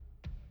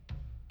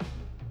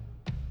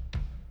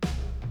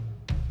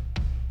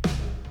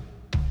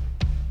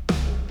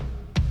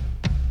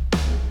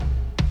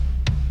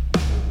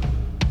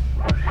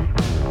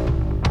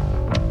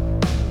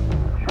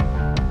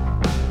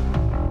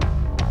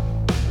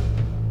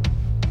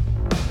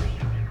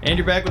And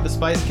you're back with the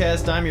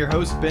Spicecast. I'm your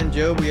host, Ben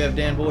Job. We have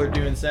Dan Bullard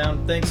doing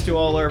sound. Thanks to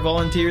all our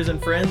volunteers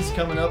and friends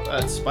coming up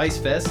at Spice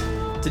Fest.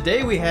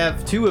 Today we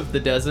have 2 of the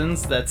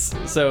dozens. That's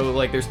so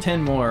like there's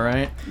 10 more,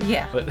 right?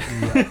 Yeah. But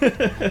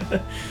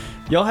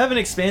y'all haven't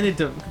expanded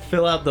to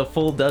fill out the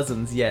full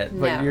dozens yet,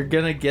 but No. you're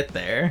gonna get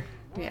there.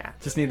 Yeah.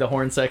 Just need the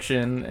horn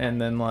section and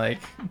then like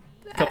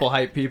a couple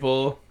hype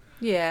people.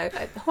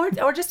 Yeah. Horn,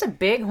 or just a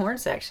big horn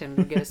section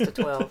would get us to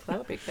 12. That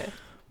would be good.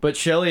 But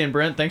Shelly and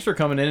Brent, thanks for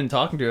coming in and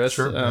talking to us.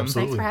 Sure, absolutely.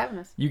 Thanks for having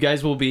us. You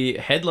guys will be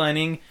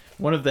headlining,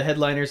 one of the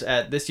headliners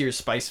at this year's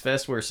Spice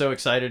Fest. We're so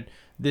excited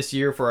this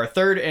year for our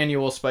 3rd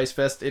annual Spice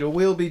Fest. It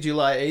will be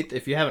July 8th.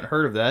 If you haven't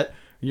heard of that,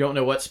 you don't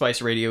know what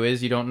Spice Radio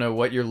is, you don't know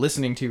what you're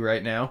listening to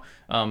right now.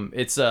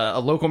 It's a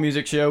local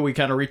music show. We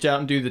kind of reach out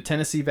and do the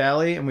Tennessee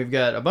Valley, and we've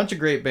got a bunch of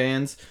great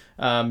bands.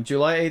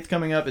 July 8th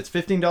coming up. It's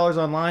 $15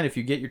 online if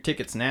you get your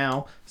tickets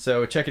now.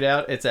 So check it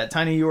out. It's at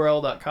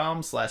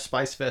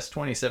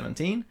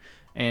tinyurl.com/SpiceFest2017.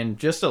 And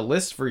just a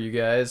list for you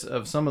guys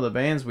of some of the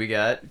bands we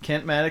got.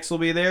 Kent Maddox will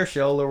be there,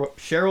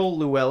 Cheryl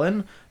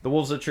Llewellyn, the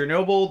Wolves of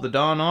Chernobyl, the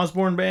Don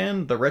Osborne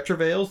Band, the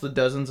Retrovales, the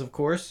Dozens, of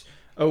course,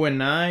 Owen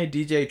Nye,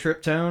 DJ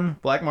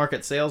Triptone, Black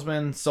Market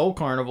Salesman, Soul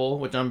Carnival,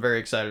 which I'm very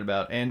excited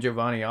about, and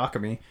Giovanni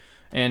Akami.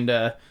 And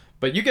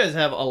but you guys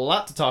have a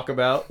lot to talk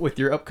about with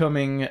your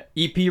upcoming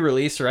EP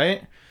release,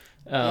 right?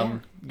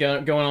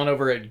 Going on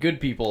over at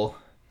Good People.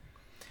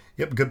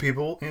 Yep, Good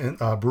People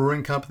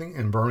Brewing Company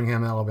in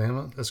Birmingham,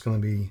 Alabama. That's going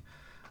to be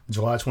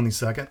July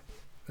 22nd,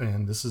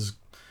 and this is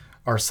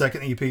our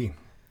 2nd EP.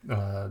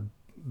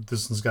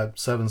 This one's got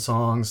 7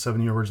 songs,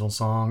 7 new original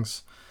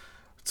songs.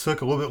 It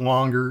took a little bit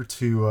longer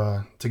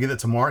to get it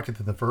to market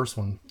than the first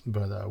one,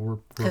 but we're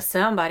Because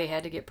somebody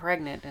had to get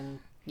pregnant, and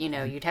you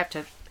have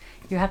to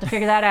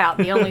figure that out.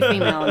 The only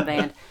female in the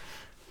band.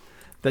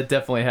 That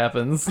definitely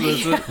happens.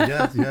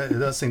 yeah, it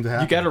does seem to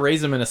happen. You got to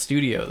raise them in a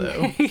studio,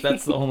 though.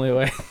 That's the only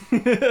way.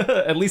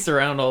 At least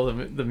around all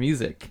the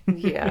music.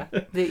 Yeah.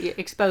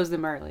 Expose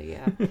them early,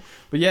 yeah.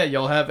 But yeah,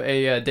 y'all have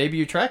a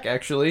debut track,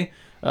 actually,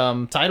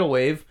 Tidal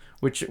Wave,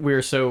 which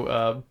we're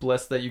so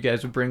blessed that you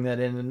guys would bring that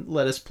in and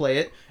let us play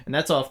it. And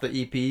that's off the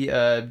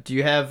EP. Do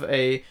you have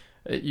a...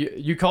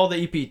 You call the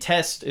EP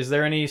Test. Is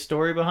there any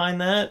story behind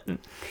that?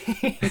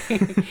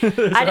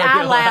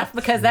 I laugh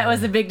because that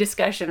was a big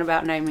discussion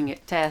about naming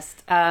it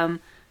Test. As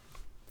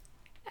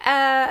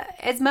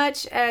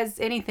much as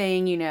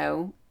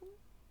anything,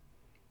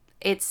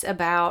 it's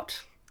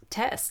about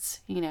tests.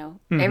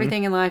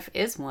 Everything in life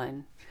is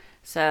one.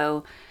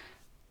 So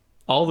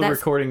all the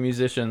recording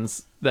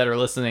musicians that are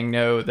listening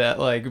know that,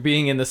 like,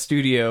 being in the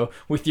studio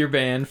with your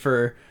band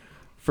for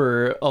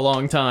a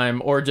long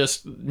time, or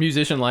just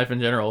musician life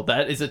in general,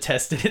 that is a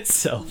test in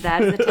itself.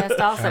 That is a test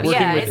also. Working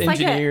yeah, with it's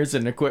engineers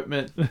and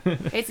equipment.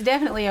 It's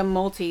definitely a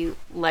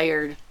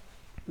multi-layered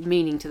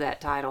meaning to that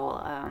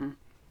title.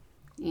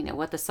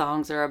 What the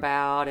songs are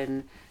about,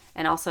 and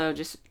also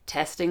just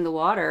testing the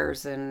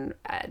waters, and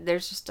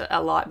there's just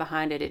a lot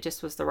behind it. It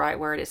just was the right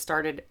word. It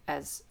started,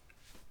 as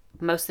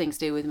most things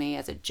do with me,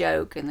 as a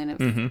joke, and then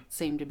it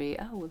seemed to be,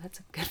 that's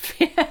a good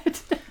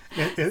fit.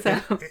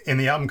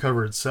 And the album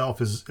cover itself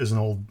is an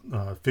old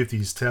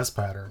 50s test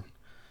pattern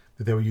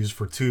that they would use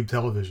for tube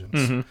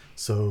televisions.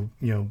 So,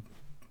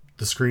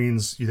 the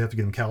screens, you'd have to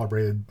get them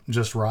calibrated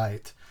just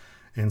right.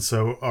 And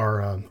so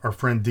our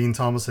friend Dean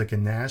Tomasic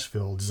in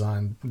Nashville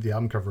designed the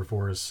album cover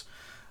for us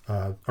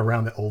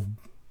around the old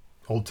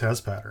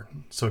test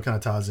pattern. So it kind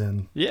of ties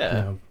in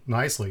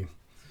nicely.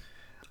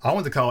 I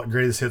wanted to call it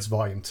Greatest Hits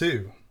Volume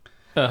 2,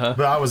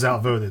 but I was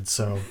outvoted,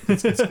 so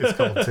it's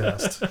called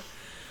Test.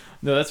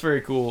 No, that's very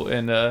cool.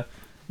 And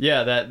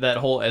that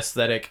whole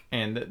aesthetic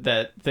and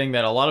that thing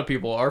that a lot of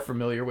people are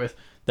familiar with,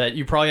 that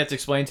you probably have to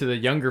explain to the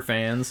younger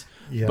fans.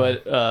 Yeah.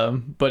 But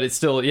it's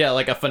still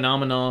like a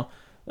phenomenon.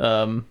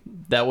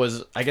 That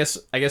was, I guess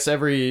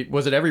every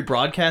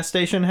broadcast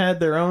station had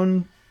their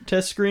own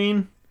test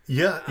screen.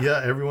 Yeah.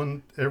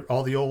 Everyone,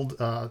 all the old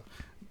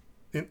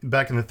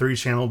back in the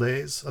 3-channel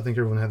days, I think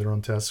everyone had their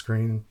own test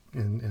screen,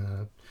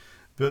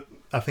 but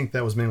I think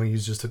that was mainly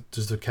used just to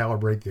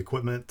calibrate the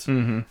equipment.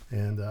 And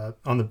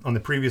on the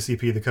previous EP,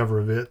 the cover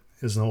of it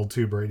is an old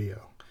tube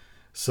radio.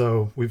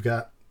 So we've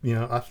got,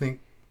 I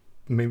think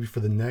maybe for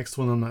the next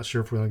one, I'm not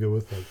sure if we're gonna go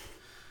with a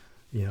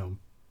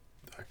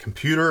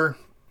computer.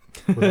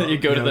 You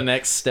go to the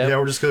next step. Yeah,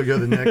 we're just gonna go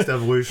to the next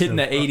evolution. Hitting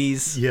the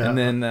 80s, and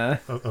then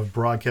of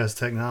broadcast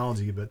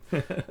technology. But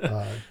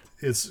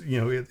it's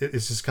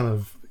it's just kind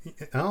of.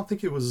 I don't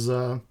think it was.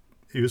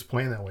 He was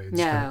playing that way. It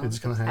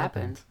just kind of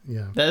happened.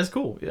 Yeah, that is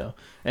cool. Yeah,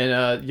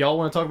 and y'all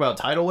want to talk about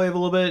Tidal Wave a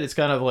little bit? It's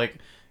kind of like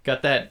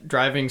got that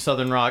driving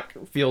Southern rock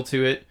feel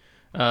to it.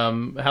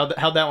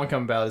 How'd that one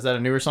come about? Is that a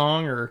newer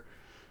song or?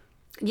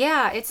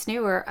 Yeah, it's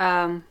newer.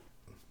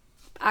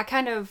 I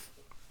kind of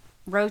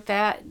wrote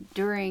that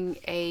during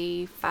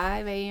a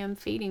 5 a.m.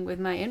 feeding with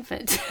my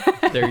infant.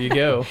 There you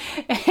go.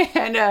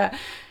 And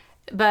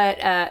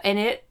and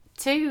it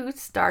too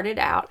started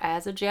out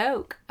as a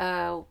joke.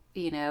 What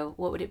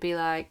would it be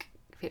like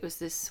if it was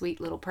this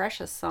sweet little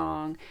precious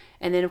song?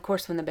 And then of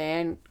course when the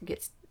band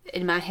gets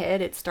in my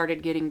head, it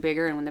started getting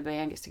bigger, and when the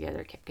band gets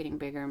together, it kept getting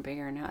bigger and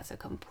bigger, and now it's a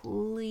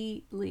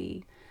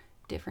completely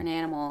different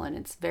animal, and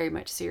it's very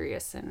much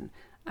serious, and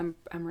I'm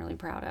really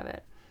proud of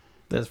it.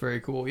 That's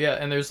very cool. Yeah,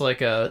 and there's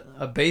like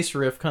a bass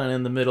riff kind of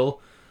in the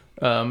middle.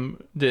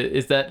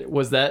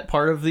 Was that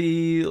part of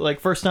the like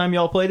first time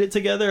y'all played it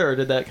together, or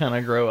did that kind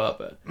of grow up?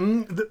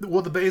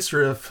 The bass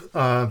riff.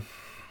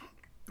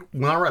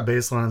 When I write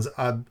bass lines,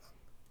 I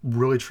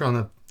really try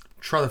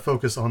to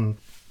focus on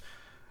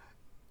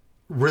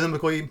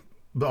rhythmically,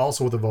 but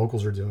also what the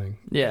vocals are doing.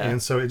 Yeah.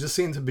 And so it just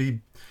seemed to be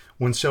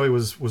when Shelly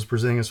was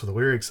presenting us with the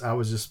lyrics, I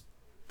was just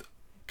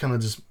kind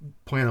of just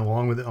playing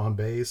along with it on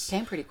bass.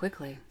 Came pretty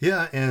quickly.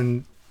 Yeah,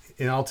 and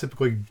I'll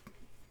typically,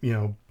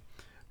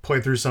 play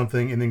through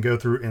something and then go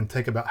through and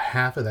take about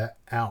half of that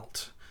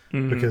out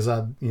because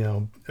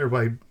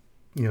everybody,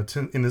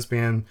 in this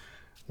band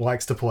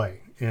likes to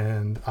play,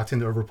 and I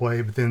tend to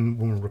overplay. But then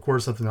when we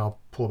record something, I'll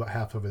pull about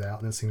half of it out,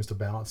 and it seems to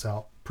balance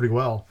out pretty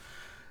well.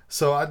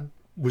 So I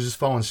was just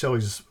following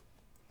Shelly's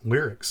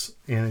lyrics,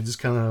 and it just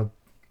kind of,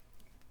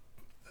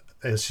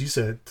 as she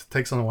said, it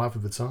takes on a life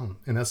of its own,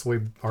 and that's the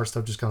way our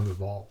stuff just kind of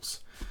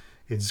evolves.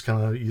 You just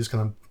kind of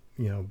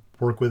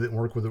work with it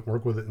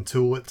and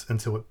tool it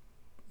until it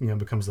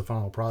becomes the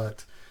final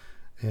product.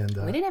 And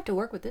we didn't have to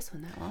work with this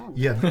one that long.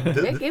 Yeah,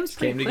 it was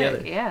pretty quick.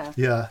 together.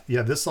 Yeah.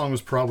 This song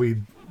was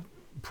probably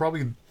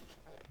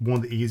one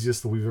of the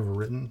easiest that we've ever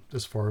written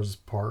as far as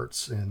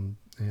parts and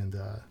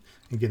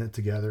getting it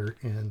together,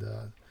 and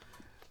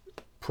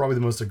probably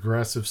the most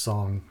aggressive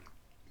song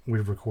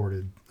we've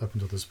recorded up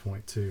until this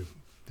point too.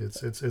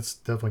 It's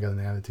definitely got an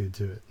attitude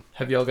to it.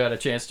 Have y'all got a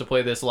chance to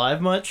play this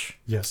live much?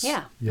 Yes.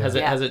 Yeah.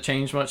 Has it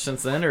changed much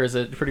since then, or is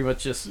it pretty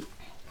much just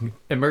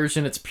emerged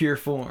in its pure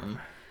form?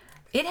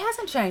 It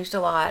hasn't changed a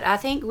lot. I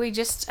think we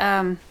just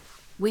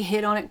we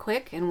hit on it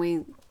quick, and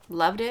we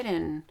loved it,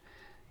 and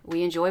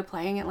we enjoy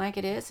playing it like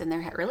it is, and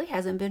there really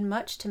hasn't been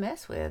much to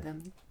mess with.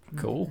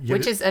 Cool.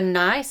 Which is a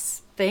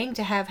nice thing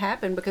to have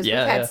happen, because we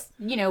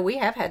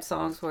have had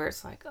songs where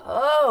it's like,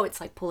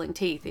 it's like pulling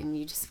teeth, and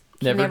you just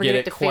never get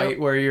it quite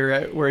where you're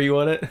at, where you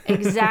want it.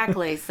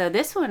 Exactly. So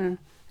this one's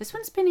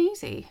been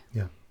easy.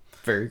 Yeah.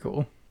 Very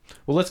cool.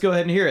 Well, let's go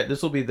ahead and hear it.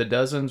 This will be The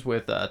Dozens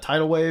with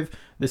Tidal Wave.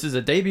 This is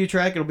a debut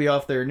track. It'll be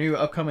off their new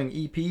upcoming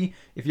EP.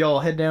 If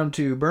y'all head down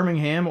to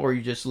Birmingham, or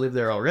you just live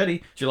there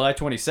already, July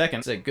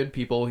 22nd at Good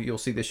People, you'll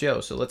see the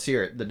show. So let's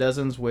hear it. The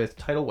Dozens with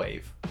Tidal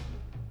Wave.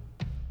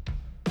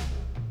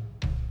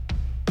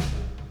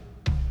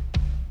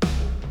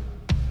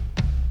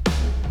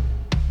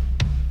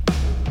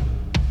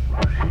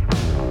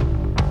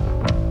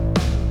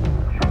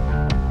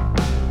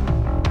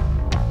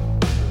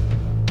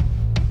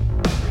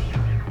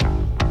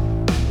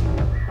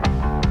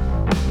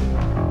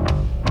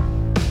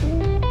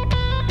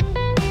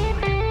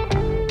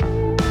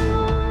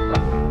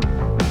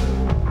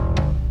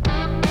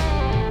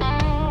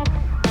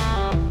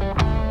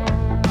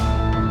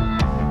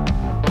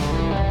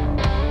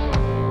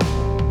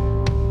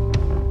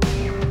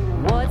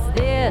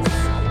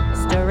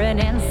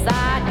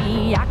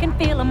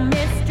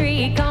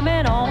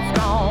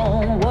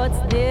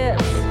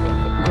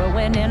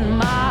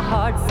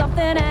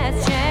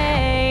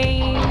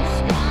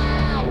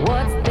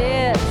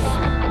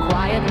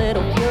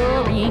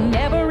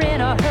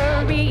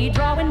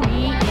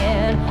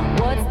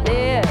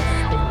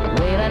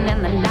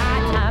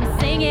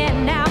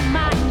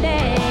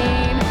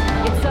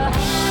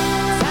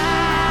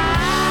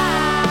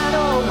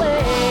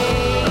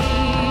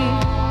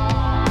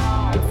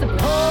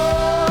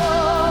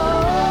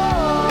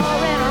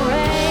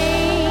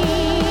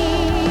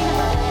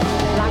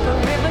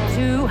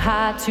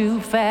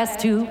 Too fast,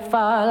 too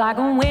far, like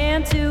a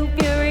wind too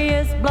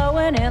furious,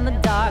 blowing in the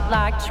dark,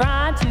 like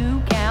trying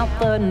to count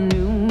the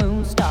new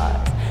moon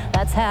stars.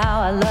 That's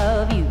how I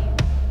love you.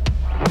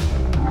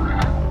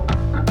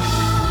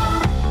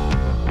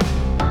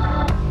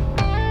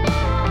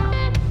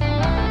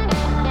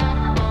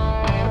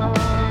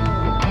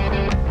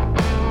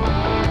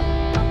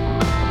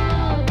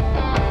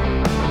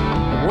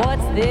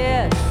 What's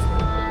this?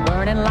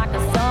 Burning like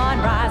a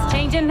sunrise,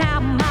 changing how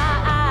my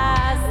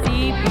eyes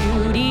see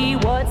beauty.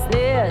 What's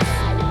this?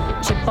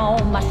 Chip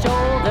on my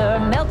shoulder,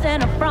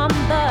 melting from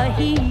the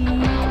heat.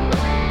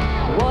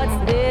 What's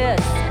this?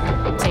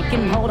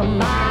 Taking hold of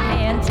my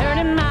hand,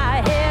 turning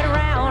my head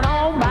around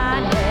on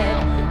my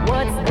neck.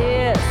 What's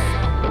this?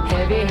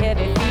 Heavy,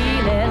 heavy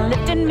feeling,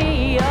 lifting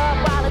me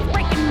up while it's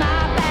breaking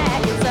my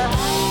back. It's a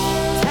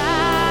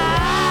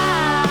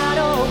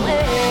tidal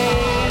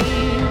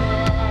wave.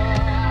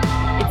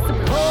 It's a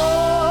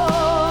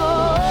pouring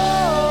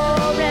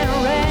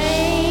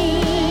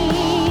rain.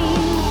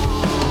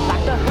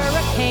 Like the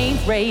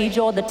hurricanes rage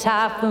or the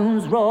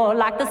typhoons roar,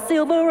 like the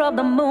silver of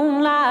the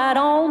moonlight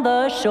on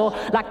the shore,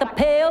 like the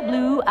pale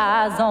blue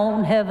eyes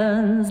on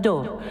heaven's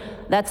door.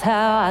 That's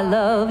how I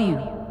love you.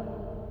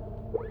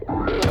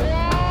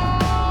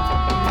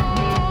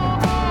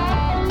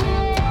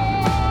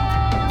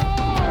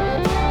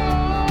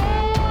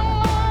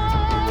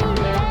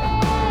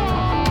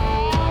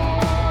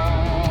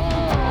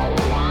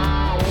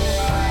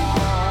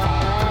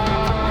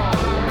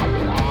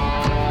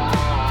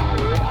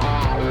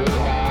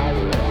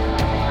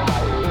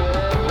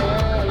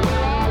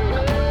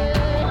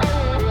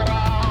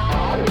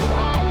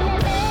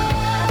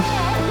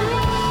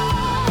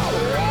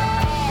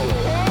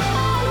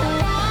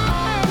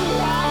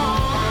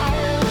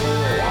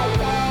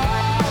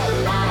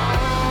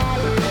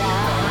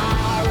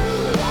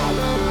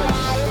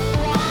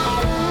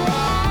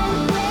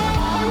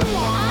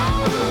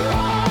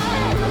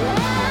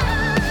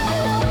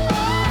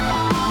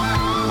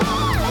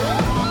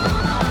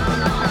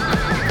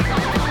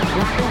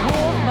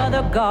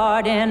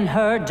 garden,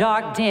 her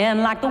dark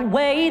den, like the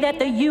way that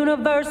the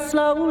universe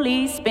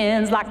slowly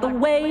spins, like the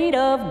weight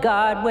of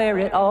God where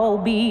it all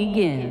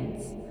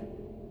begins.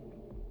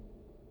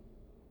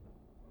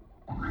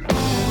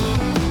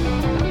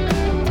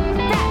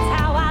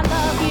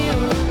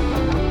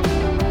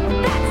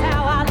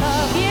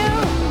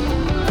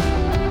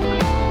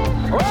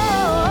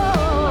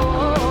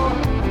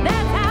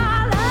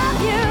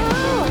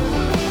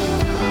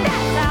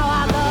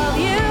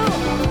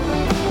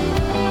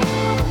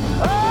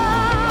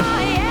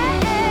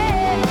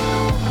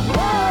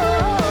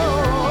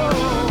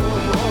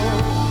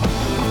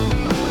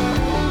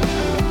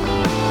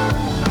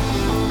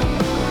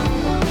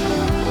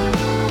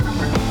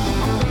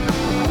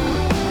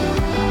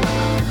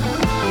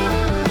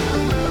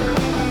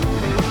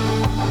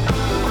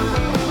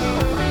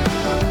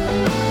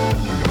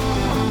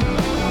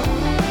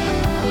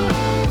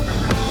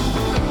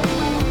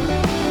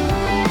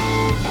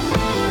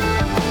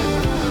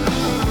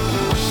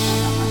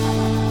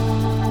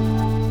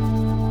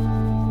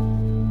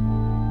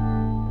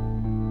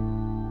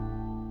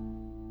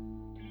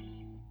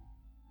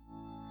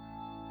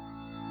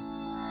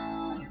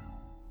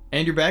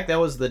 And you're back. That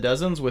was the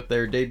Dozens with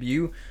their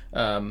debut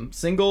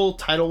single,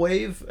 Tidal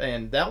Wave,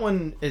 and that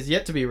one is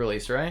yet to be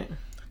released, right?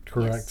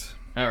 Correct. Yes.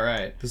 All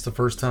right. This is the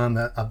first time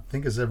that I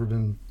think has ever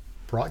been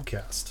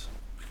broadcast.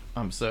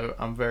 I'm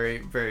very,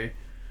 very,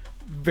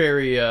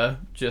 very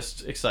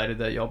just excited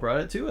that y'all brought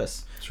it to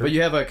us. Sure. But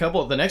you have a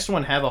couple. The next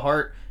one, Have a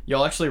Heart,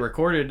 y'all actually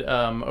recorded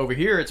over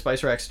here at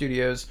Spice Rack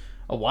Studios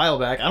a while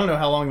back. I don't know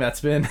how long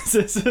that's been.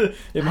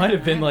 It might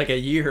have been like a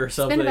year or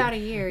something. It's been about a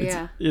year,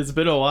 yeah. It's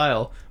been a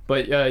while.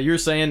 But you're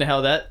saying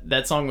how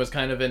that song was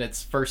kind of in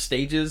its first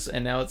stages,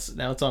 and now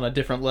it's on a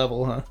different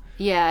level, huh?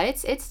 Yeah,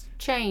 it's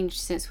changed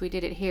since we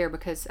did it here,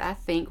 because I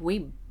think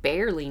we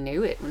barely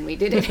knew it when we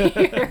did it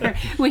here.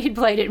 We had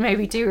played it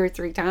maybe 2 or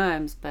 3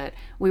 times, but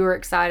we were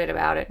excited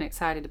about it and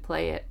excited to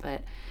play it.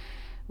 But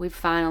we've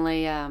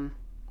finally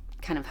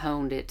kind of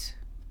honed it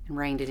and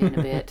reined it in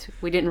a bit.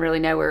 We didn't really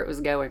know where it was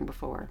going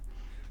before.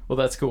 Well,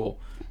 that's cool.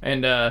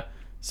 And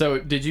so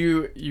did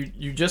you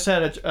just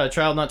had a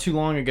child not too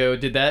long ago.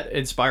 Did that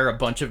inspire a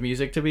bunch of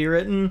music to be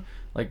written?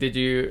 Like, did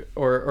you,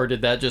 or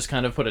did that just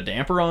kind of put a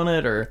damper on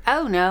it, or?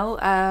 Oh, no.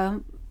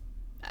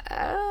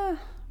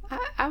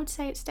 I would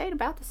say it stayed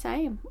about the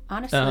same,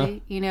 honestly. Uh-huh.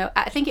 You know,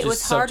 I think it Just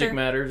was harder. subject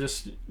matter,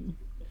 just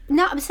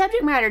No, the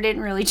subject matter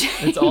didn't really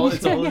change. it's all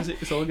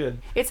good.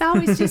 It's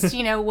always just,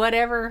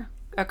 whatever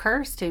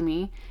occurs to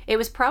me. It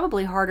was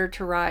probably harder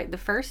to write the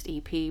first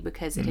EP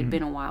because it had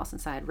been a while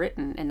since I had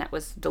written, and that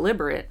was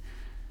deliberate.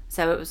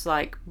 So it was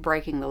like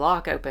breaking the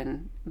lock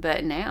open.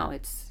 But now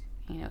it's,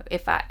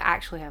 if I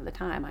actually have the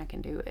time, I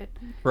can do it.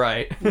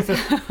 Right.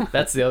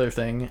 That's the other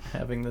thing,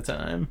 having the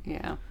time.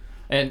 Yeah.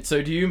 And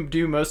so do you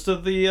do most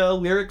of the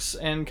lyrics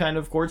and kind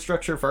of chord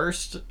structure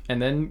first,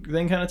 and then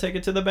kind of take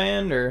it to the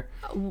band, or?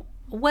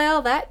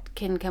 Well, that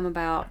can come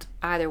about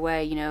either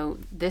way.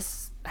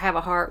 This Have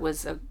a Heart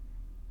was a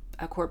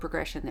chord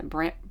progression that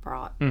Brent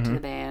brought to the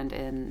band,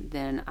 and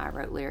then I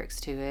wrote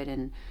lyrics to it,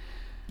 and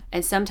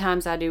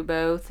sometimes I do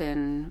both,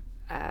 and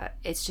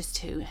it's just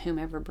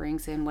whomever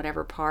brings in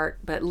whatever part,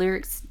 but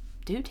lyrics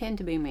do tend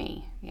to be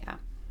me. Yeah.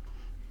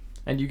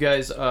 And you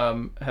guys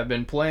have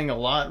been playing a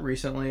lot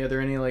recently. Are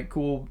there any like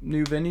cool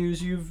new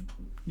venues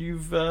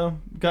you've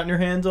gotten your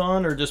hands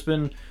on, or just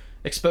been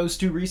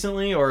exposed to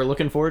recently, or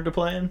looking forward to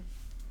playing?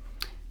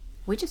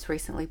 We just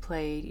recently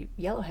played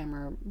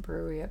Yellowhammer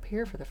Brewery up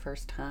here for the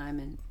first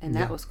time, and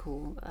that was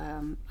cool.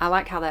 I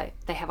like how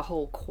they have a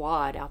whole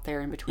quad out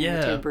there in between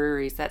the 2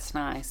 breweries. That's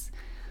nice.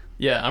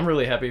 Yeah, I'm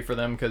really happy for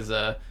them, because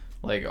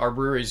like our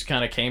breweries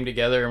kind of came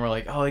together and we're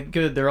like, oh,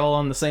 good, they're all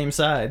on the same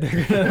side.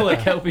 They're gonna like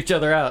help each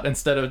other out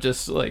instead of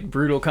just like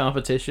brutal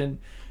competition.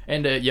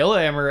 And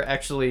Yellowhammer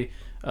actually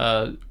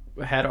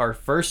had our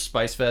first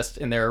Spice Fest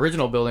in their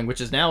original building, which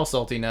is now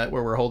Salty Nut,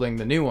 where we're holding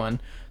the new one.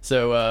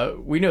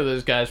 So we know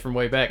those guys from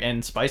way back,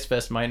 and Spice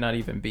Fest might not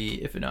even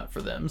be if not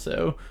for them.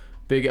 So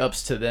big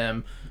ups to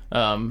them.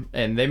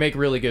 And they make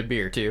really good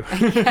beer too.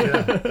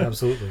 Yeah,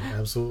 absolutely.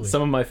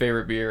 Some of my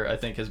favorite beer, I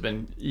think, has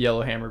been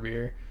Yellowhammer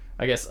beer.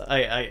 I guess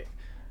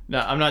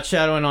I'm not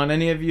shadowing on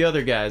any of you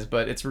other guys,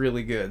 but it's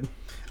really good.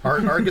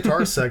 Our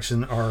guitar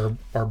section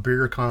are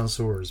beer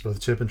connoisseurs. Both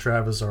Chip and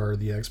Travis are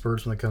the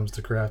experts when it comes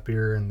to craft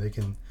beer, and they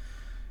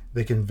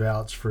can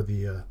vouch for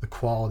the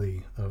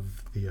quality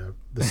of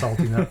the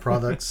Salty Nut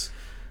products.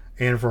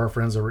 And for our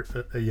friends over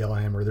at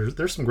Yellowhammer,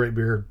 there's some great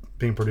beer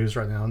being produced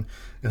right now,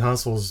 and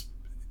Huntsville's,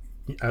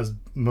 as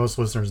most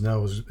listeners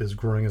know, is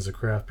growing as a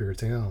craft beer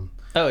town.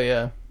 Oh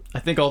yeah, I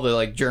think all the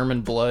like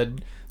German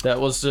blood that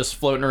was just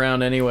floating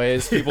around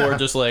anyways. People were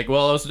just like,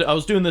 well, I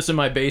was doing this in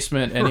my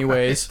basement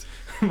anyways.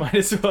 Right. Might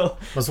as well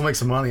make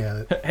some money at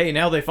it. Hey,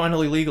 now they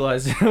finally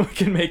legalized it. We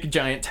can make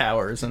giant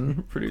towers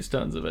and produce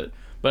tons of it.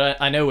 But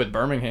I know with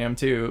Birmingham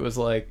too, it was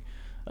like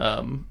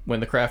when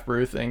the craft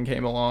brew thing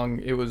came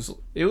along, it was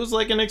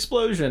like an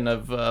explosion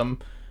of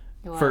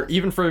for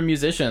even for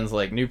musicians,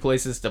 like new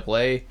places to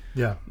play,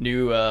 Yeah.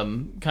 new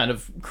kind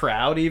of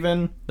crowd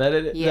even that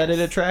it Yes.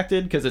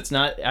 attracted, because it's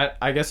not.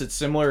 I guess it's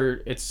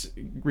similar. It's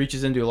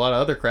reaches into a lot of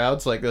other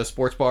crowds like the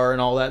sports bar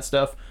and all that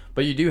stuff.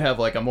 But you do have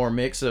like a more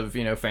mix of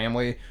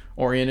family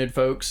oriented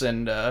folks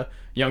and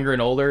younger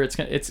and older.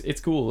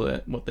 It's cool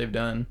what they've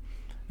done.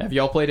 Have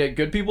y'all played at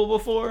Good People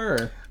before?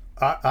 Or?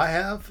 I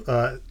have.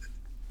 I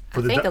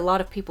think a lot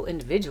of people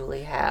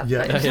individually have,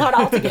 Yeah. but not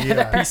all together.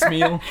 Yeah.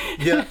 Piecemeal.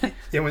 Yeah.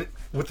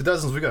 With the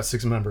Dozens, we got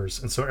 6 members,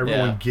 and so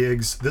everyone Yeah.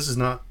 gigs. This is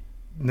not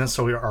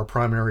necessarily our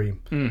primary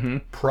Mm-hmm.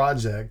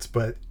 project,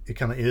 but it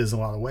kind of is in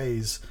a lot of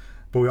ways.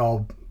 But we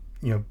all,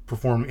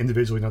 perform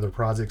individually in other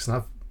projects,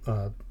 and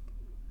I've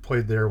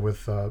played there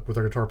with our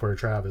guitar player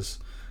Travis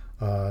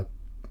a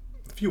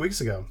few weeks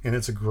ago, and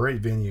it's a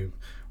great venue,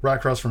 right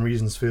across from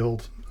Regents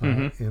Field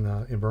in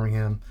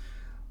Birmingham,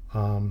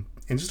 and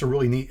just a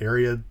really neat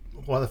area.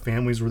 A lot of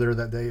families were there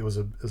that day. It was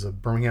a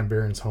Birmingham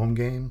Barons home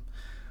game.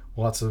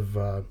 Lots of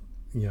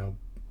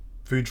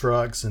food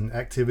trucks and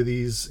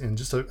activities, and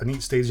just a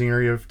neat staging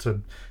area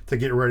to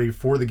get ready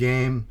for the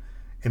game.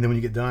 And then when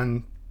you get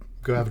done,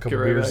 go have a couple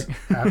Get right beers back.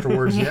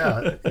 afterwards.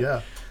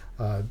 Yeah.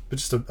 But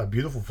just a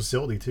beautiful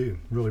facility too.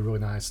 Really, really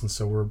nice. And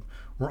so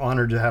we're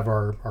honored to have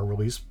our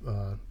release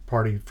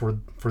party for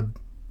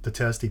the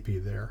Test EP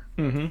there.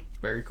 Mm-hmm.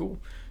 Very cool.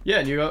 Yeah,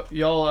 and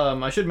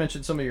y'all. I should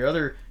mention some of your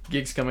other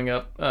gigs coming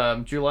up.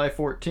 July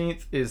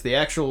 14th is the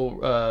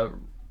actual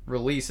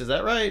release. Is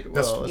that right?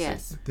 Well,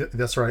 Yes.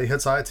 That's right. It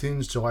hits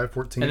iTunes July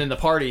 14th. And then the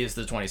party is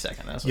the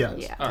 22nd. That's what Yeah. it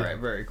is. Yeah. All right.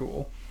 Very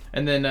cool.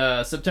 And then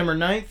September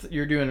 9th,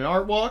 you're doing an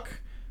art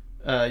walk.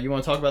 You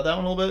want to talk about that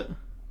one a little bit?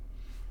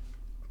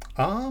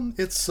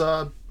 It's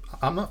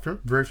I'm not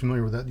very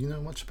familiar with that. Do you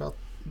know much about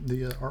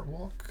the art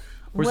walk?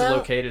 Where's Well, it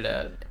located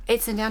at?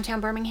 It's in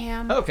downtown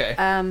Birmingham. Okay.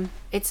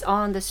 It's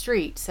on the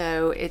street,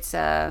 so it's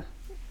a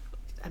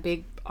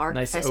big art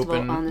Nice festival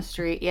open- on the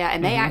street. Yeah,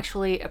 and they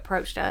actually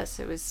approached us.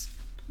 It was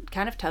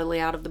kind of totally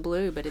out of the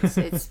blue, but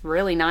it's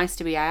really nice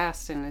to be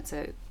asked, and it's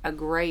a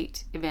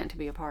great event to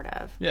be a part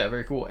of. Yeah,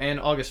 very cool. And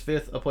August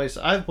 5th, a place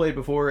I've played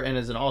before and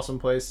is an awesome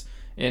place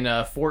in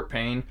Fort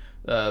Payne,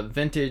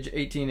 Vintage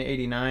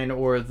 1889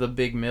 or the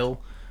Big Mill.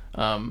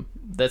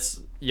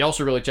 Y'all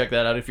should really check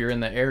that out if you're in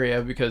the area,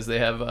 because they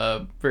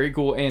have very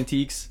cool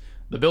antiques.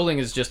 The building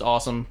is just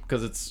awesome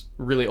because it's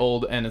really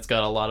old and it's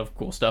got a lot of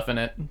cool stuff in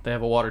it. They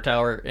have a water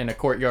tower in a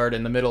courtyard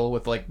in the middle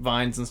with like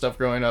vines and stuff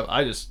growing up.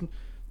 I just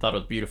thought it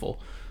was beautiful.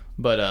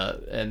 But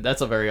and that's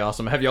a very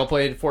awesome. Have y'all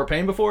played Fort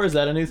Payne before? Is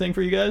that a new thing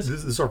for you guys?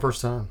 This is our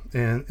first time,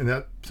 and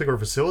that particular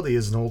facility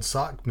is an old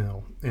sock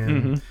mill.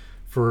 And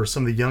for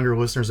some of the younger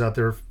listeners out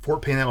there,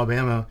 Fort Payne,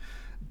 Alabama,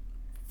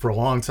 for a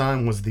long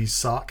time was the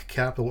sock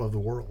capital of the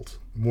world.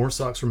 More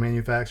socks were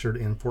manufactured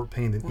in Fort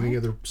Payne than any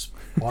other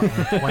spot on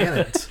the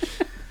planet.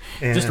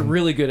 And Just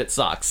really good at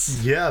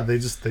socks. yeah, they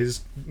just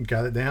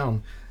got it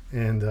down.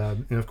 And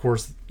of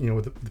course,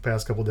 with the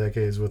past couple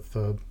decades, with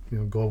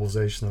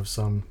globalization of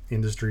some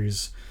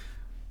industries,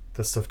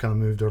 that stuff kind of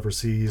moved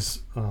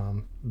overseas.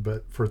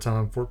 But for a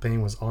time, Fort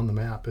Payne was on the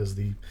map as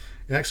and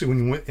actually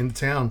when you went into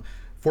town,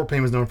 Fort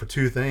Payne was known for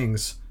 2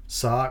 things: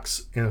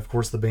 socks and of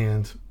course the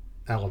band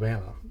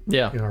Alabama.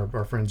 Yeah.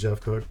 Our friend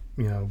Jeff Cook,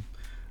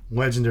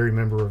 legendary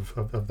member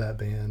of that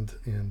band,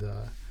 and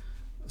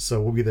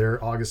so we'll be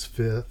there August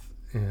 5th.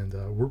 And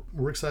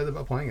we're excited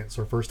about playing it. It's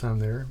our first time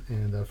there,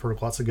 and I've heard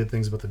lots of good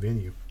things about the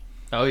venue.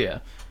 Oh,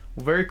 yeah.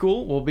 Well, very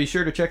cool. We'll be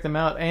sure to check them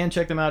out and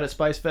check them out at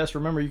Spice Fest.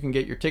 Remember, you can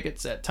get your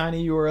tickets at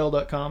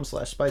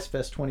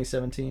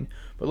tinyurl.com/SpiceFest2017.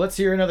 But let's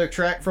hear another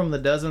track from the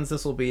Dozens.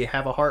 This will be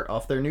Have a Heart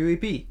off their new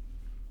EP.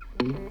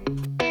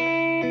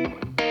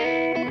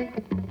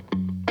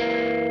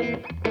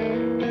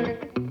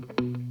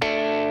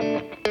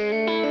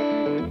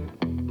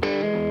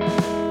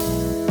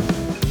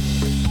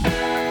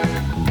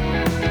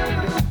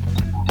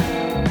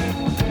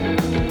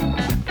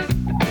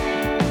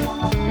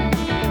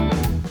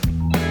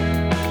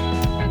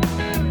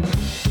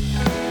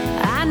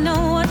 I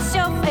know what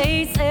you're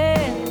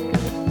facing.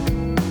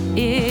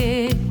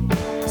 It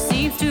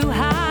seems too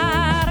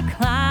high to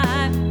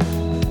climb.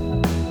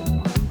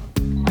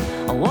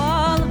 A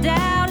wall of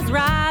doubt is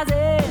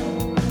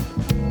rising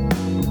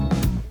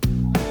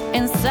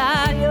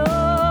inside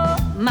your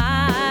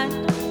mind.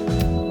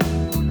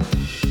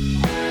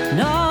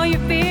 And all your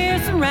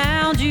fears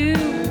surround you.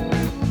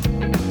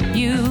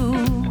 You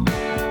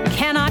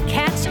cannot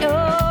catch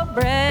your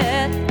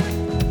breath.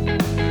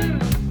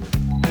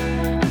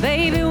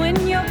 Baby,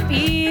 when you're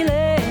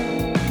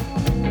feeling,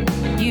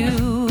 you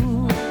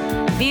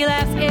feel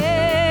as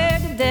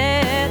scared to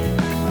death.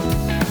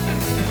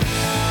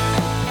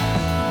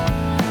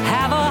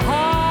 Have a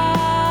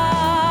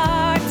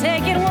heart,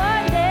 take it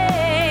one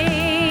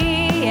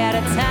day at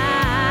a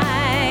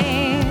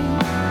time.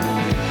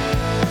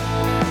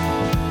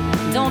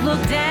 Don't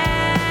look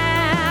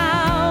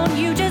down,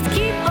 you just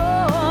keep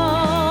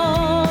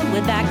on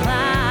with that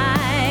climb.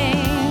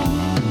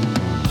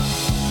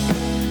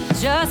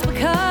 Just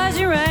because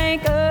you're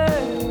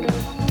anchored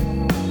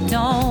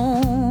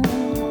don't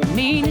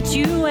mean that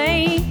you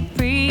ain't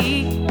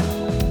free.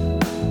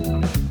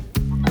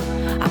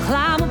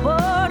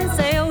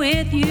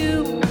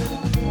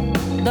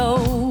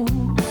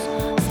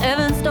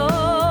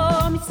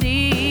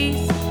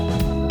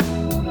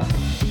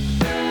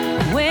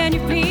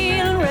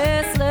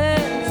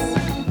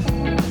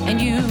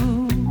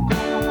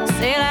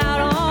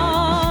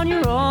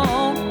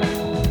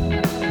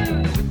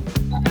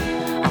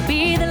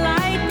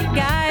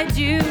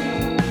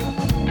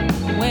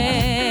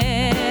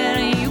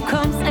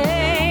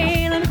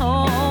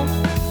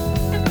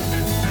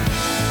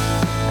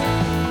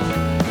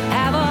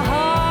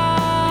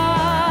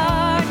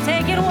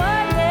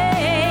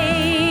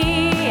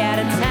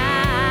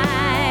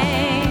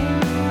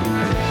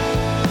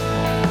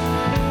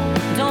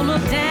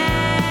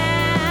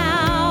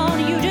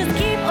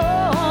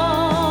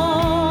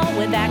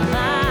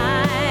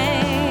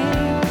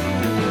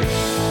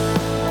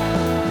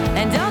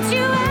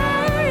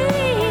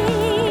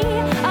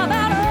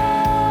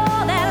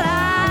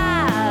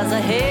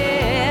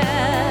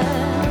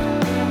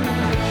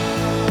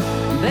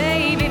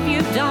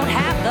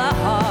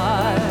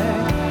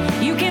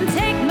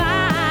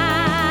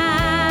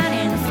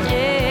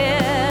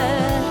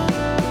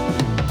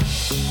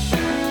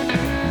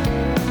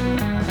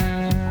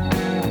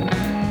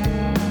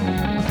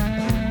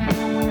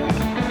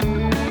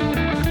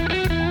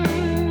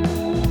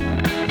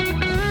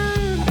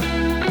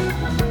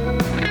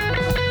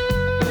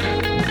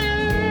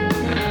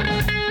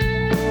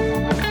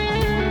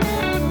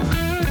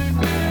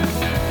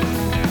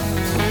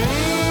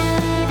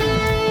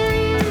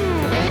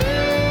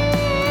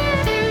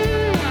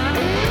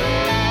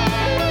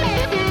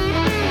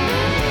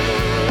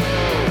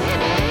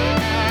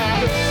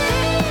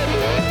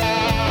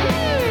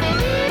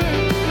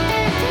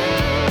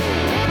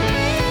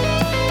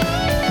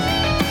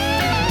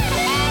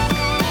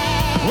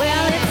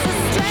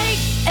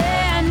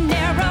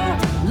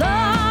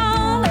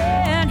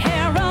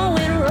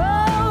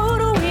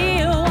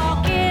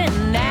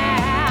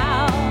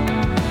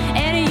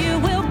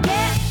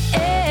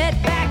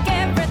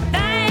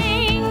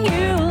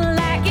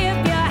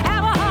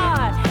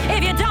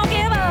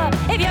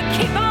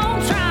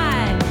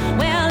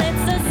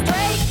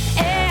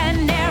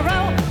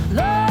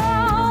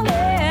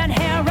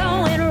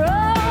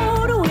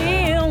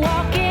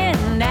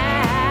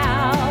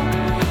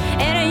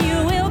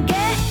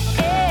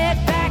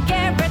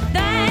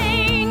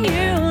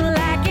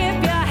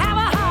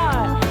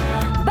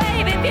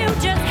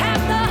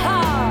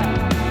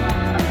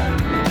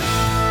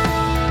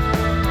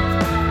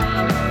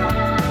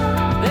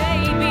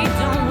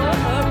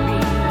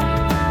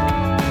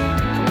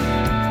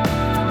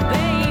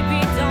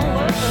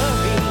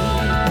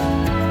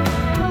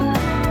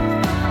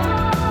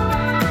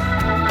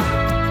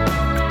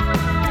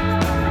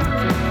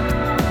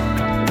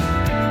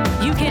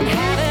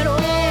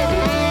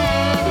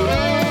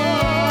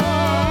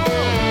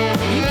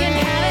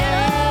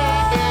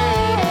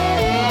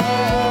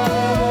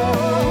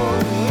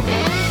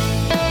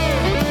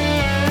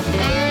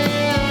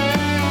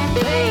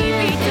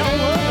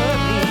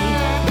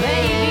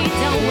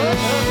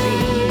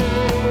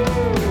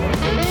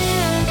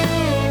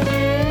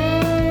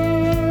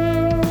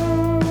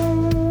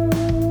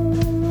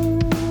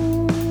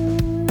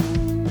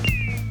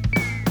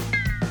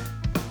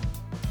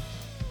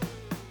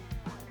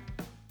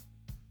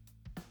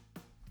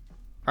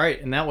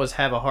 right, and that was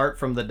Have a Heart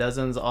from the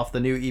Dozens off the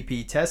new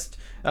EP Test.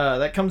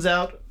 That comes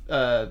out,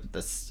 I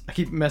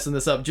keep messing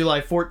this up,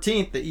 July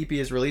 14th. The EP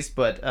is released,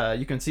 but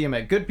you can see them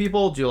at Good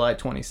People, July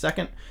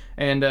 22nd.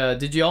 And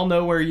did you all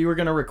know where you were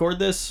going to record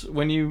this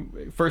when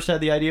you first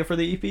had the idea for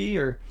the EP?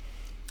 Or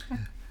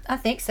I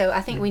think so.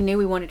 I think we knew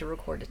we wanted to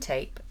record a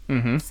tape.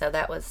 Mm-hmm. So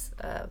that was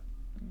a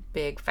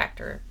big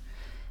factor.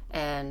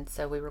 And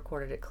so we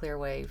recorded at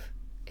Clearwave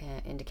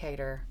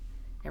Indicator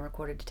and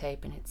recorded the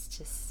tape, and it's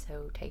just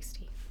so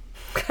tasty.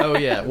 Oh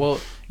yeah, well,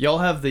 y'all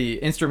have the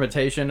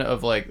instrumentation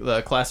of like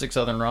the classic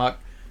Southern rock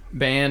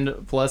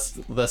band plus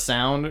the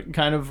sound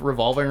kind of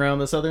revolving around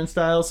the Southern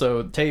style,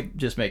 so tape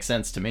just makes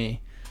sense to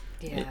me.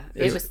 Yeah,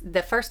 it was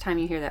the first time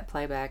you hear that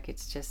playback,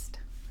 it's just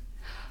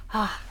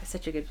it's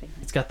such a good feeling.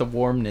 It's got the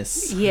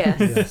warmness. Yes.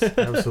 Yes,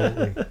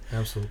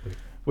 absolutely.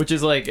 Which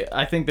is like,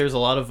 I think there's a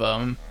lot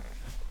of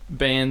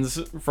bands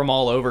from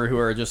all over who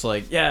are just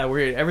like, yeah,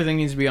 everything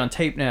needs to be on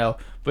tape now,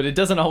 but it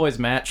doesn't always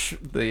match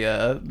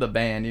the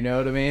band, you know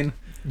what I mean?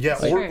 Yeah,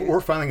 Like, or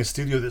finding a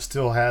studio that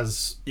still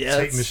has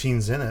tape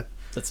machines in it.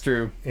 That's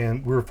true.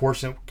 And we were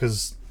fortunate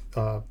because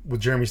with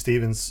Jeremy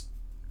Stevens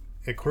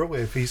at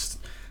Clearwave, he's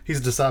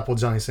a disciple of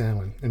Johnny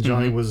Sandlin, and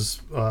Johnny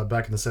was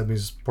back in the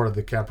 70s part of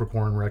the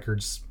Capricorn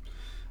Records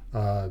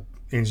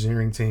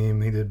engineering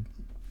team. He did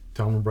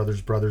Tillman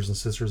Brothers and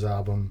Sisters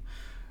album,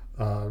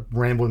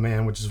 Ramblin'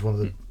 Man, which is one of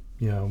the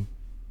one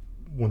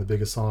of the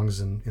biggest songs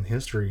in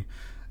history.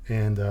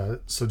 And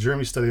so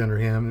Jeremy studied under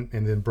him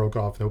and then broke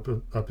off and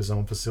opened up his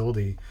own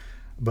facility.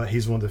 But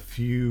he's one of the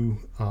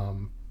few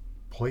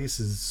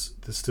places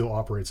that still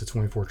operates a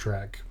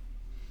 24-track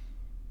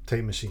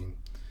tape machine.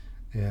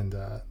 And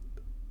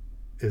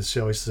as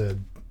Shelley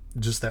said,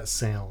 just that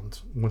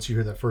sound, once you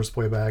hear that first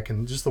playback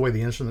and just the way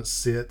the instruments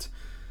sit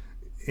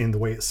and the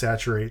way it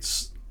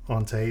saturates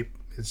on tape,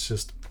 it's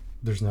just,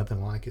 there's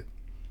nothing like it.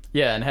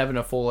 Yeah, and having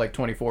a full like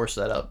 24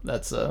 setup,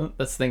 that's the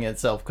thing in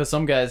itself. Because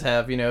some guys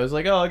have, it's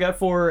like, oh, I got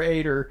 4 or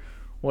 8 or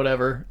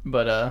whatever.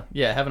 But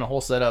yeah, having a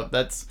whole setup,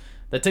 that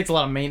takes a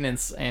lot of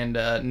maintenance and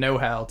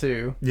know-how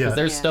too. Yeah, because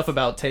there's stuff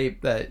about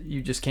tape that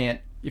you just can't,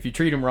 if you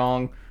treat them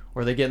wrong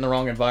or they get in the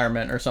wrong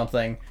environment or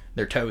something,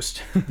 they're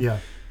toast. Yeah.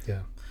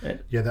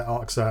 That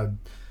oxide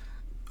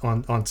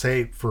on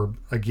tape, for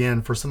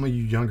some of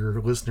you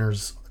younger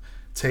listeners,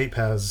 tape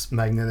has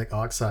magnetic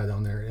oxide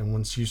on there, and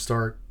once you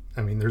start,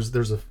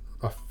 there's a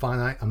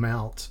finite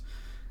amount,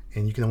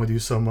 and you can only do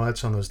so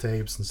much on those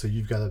tapes, and so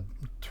you've got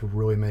to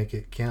really make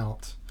it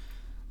count.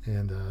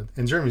 And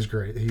Jeremy's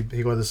great.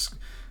 He let us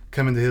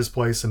come into his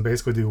place and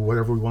basically do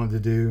whatever we wanted to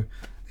do,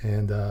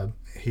 and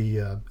he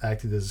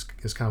acted as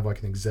kind of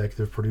like an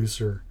executive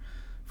producer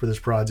for this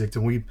project,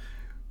 and we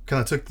kind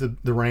of took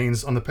the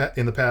reins in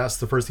the past.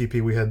 The first EP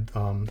we had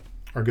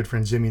our good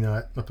friend Jimmy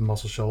Nutt up in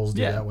Muscle Shoals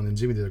do that one, and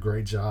Jimmy did a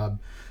great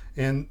job.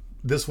 And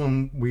this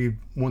one we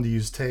wanted to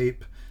use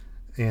tape,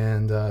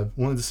 and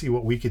wanted to see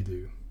what we could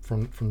do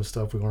from the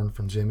stuff we learned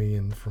from Jimmy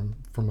and from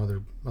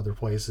other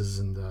places.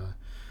 And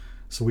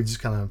so we just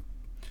kind of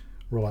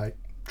were like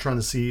trying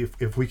to see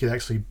if we could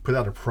actually put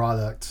out a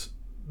product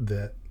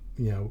that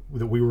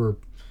that we were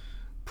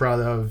proud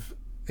of.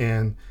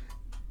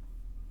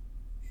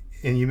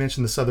 And you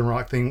mentioned the Southern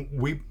rock thing.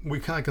 We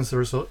kind of consider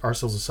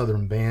ourselves a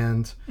Southern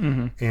band,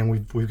 and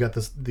we've got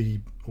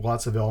the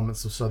lots of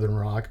elements of Southern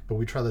rock, but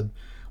we've tried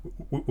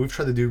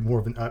to do more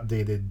of an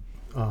updated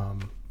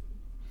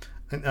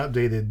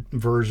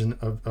version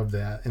of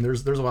that. And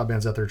there's a lot of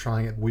bands out there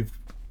trying it. We've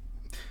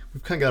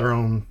kind of got our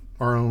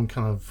own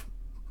kind of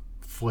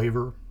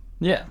flavor.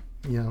 Yeah.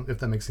 If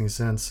that makes any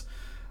sense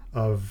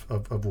of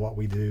what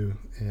we do.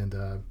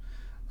 And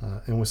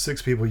with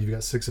 6 people, you've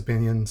got 6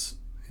 opinions.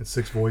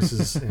 6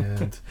 voices,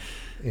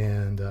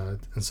 and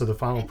so the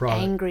final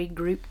product. Angry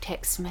group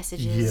text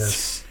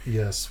messages.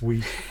 Yes,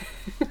 we.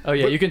 Oh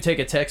yeah, you can take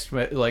a text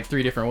like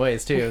 3 different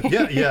ways too.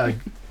 Yeah.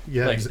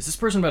 Like, is this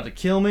person about to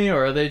kill me,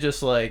 or are they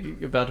just like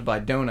about to buy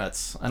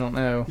donuts? I don't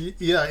know.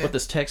 What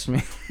this text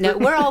means. No,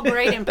 we're all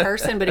great in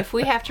person, but if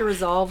we have to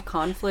resolve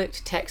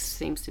conflict, text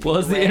seems to be. Well,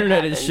 as the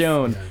internet is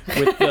shown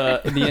with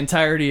the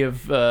entirety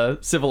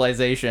of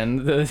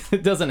civilization,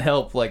 it doesn't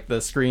help like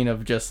the screen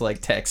of just like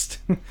text.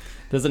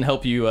 Doesn't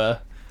help you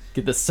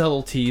get the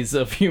subtleties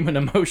of human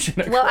emotion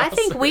across. Well, I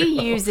think we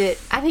use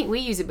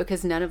it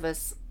because none of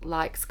us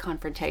likes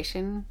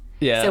confrontation.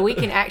 Yeah. So we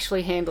can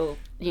actually handle,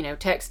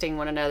 texting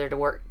one another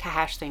to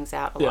hash things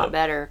out a lot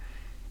better.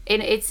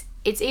 And it's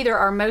either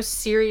our most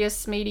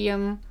serious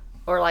medium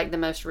or like the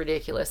most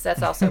ridiculous.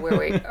 That's also where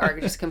we are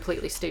just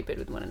completely stupid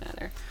with one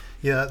another.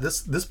 Yeah,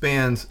 this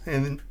band,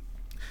 and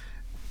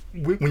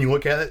when you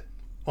look at it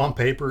on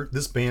paper,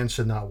 this band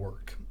should not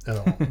work at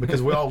all,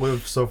 because we all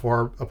live so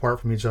far apart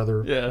from each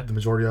other, the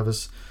majority of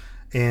us,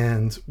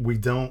 and we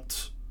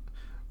don't,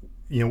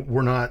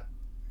 we're not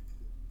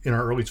in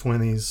our early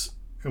 20s,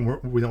 and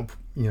we don't,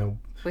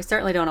 we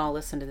certainly don't all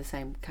listen to the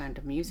same kind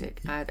of music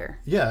either.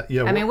 Yeah.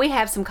 I mean, we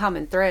have some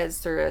common threads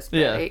through us,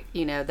 but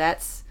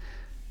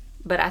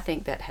but I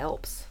think that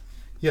helps.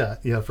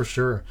 Yeah, for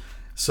sure.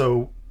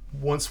 So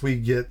once we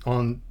get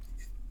on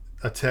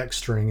a text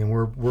string and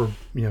we're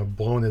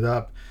blowing it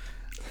up,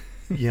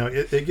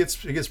 it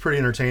gets pretty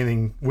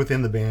entertaining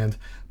within the band.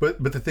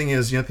 But the thing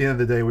is, at the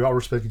end of the day, we all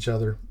respect each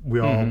other. We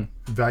all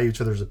value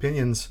each other's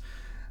opinions,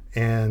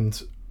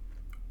 and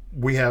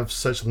we have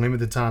such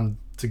limited time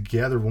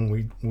together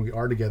when we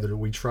are together that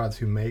we try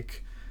to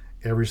make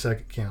every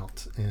second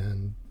count.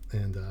 And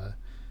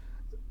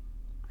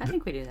I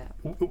think we do that.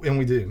 And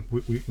we do.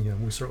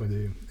 We certainly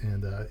do.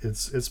 And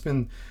it's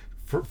been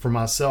for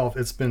myself.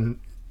 It's been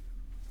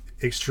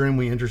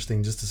extremely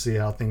interesting just to see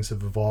how things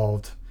have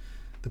evolved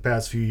the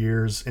past few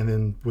years, and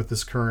then with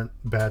this current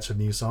batch of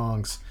new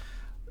songs,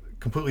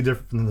 completely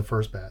different than the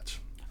first batch.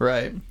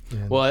 Right.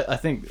 And, well, I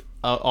think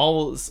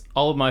all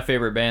of my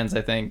favorite bands,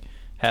 I think,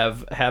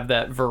 have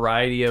that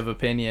variety of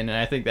opinion, and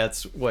I think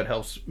that's what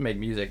helps make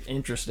music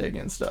interesting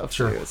and stuff.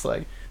 Sure. Too. It's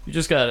like you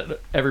just got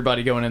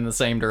everybody going in the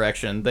same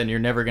direction, then you're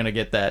never going to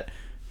get that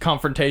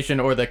confrontation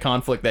or the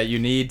conflict that you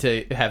need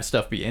to have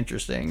stuff be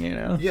interesting,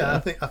 Yeah,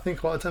 so. I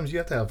think a lot of times you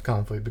have to have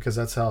conflict, because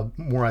that's how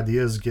more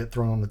ideas get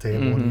thrown on the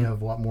table, and you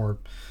have a lot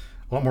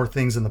more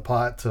things in the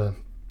pot to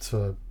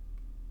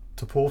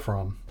pull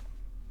from.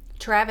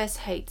 Travis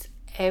hates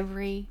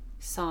every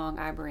song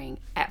I bring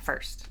at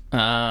first.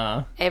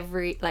 Everyone,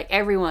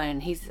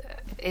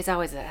 it's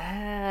always a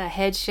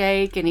head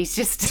shake, and he's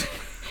just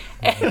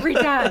every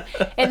time.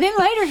 And then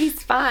later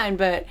he's fine,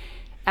 but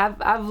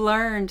I've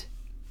learned,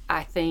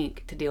 I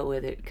think, to deal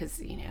with it,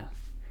 because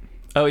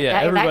oh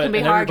yeah, that can be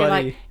hard. You're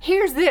like,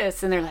 here's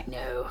this, and they're like,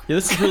 no. Yeah,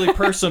 this is really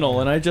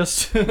personal, and I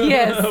just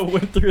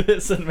went through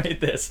this and made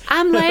this.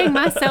 I'm laying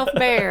myself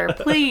bare.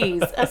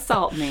 Please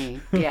assault me.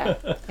 Yeah,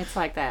 it's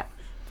like that.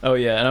 Oh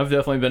yeah, and I've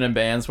definitely been in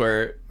bands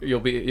where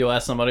you'll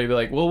ask somebody, be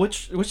like, well,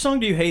 which song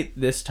do you hate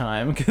this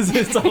time? Because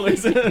it's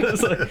always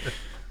it's like,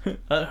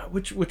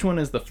 which one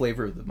is the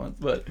flavor of the month?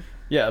 But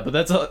yeah, but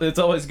it's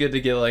always good to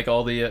get like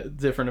all the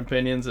different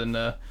opinions, and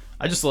I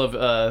just love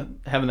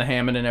having the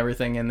Hammond and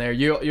everything in there.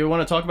 You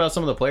want to talk about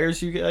some of the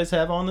players you guys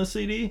have on this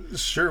CD?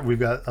 Sure, we've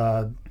got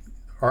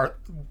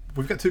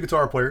two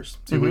guitar players,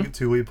 two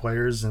lead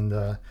players,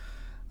 and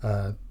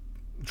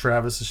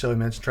Travis, as Shelly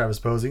mentioned, Travis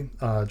Posey.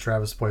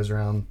 Travis plays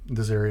around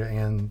this area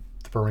and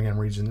the Birmingham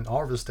region and all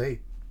over the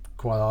state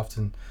quite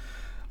often.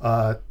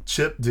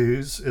 Chip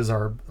Dews is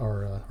our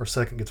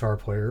second guitar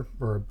player,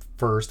 or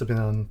first,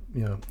 depending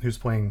on who's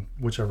playing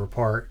whichever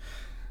part.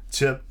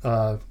 Chip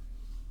is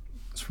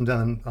from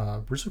down in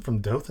originally from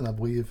Dothan, I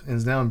believe, and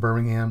is now in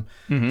Birmingham.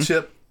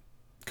 Chip,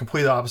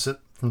 complete opposite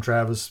from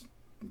Travis.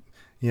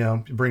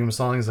 You bring him a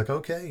song, he's like,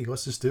 okay,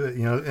 let's just do it.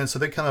 And so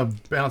they kind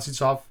of bounce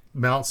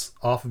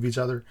off of each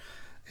other.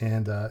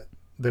 And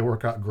they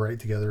work out great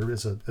together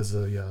as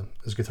a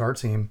guitar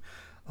team.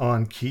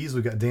 On keys,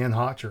 we've got Dan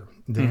Hochter.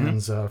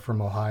 Dan's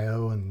from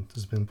Ohio and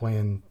has been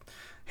playing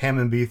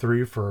Hammond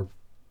B3 for,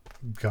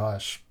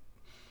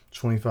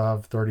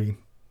 25, 30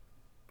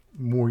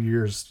 more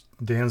years.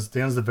 Dan's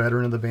the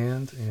veteran of the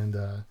band,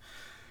 and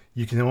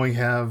you can only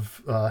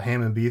have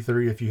Hammond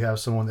B3 if you have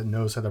someone that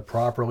knows how to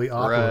properly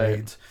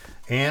operate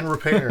and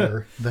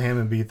repair the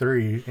Hammond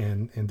B3,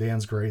 and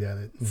Dan's great at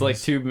it. It's like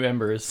two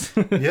members.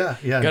 Yeah.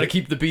 Got to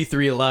keep the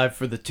B3 alive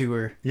for the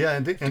tour. Yeah,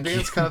 and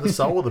Dan's kind of the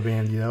soul of the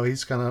band.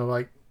 He's kind of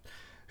like,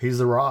 he's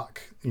the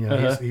rock.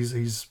 He's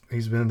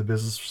been in the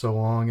business for so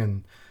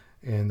long,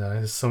 and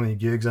has so many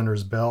gigs under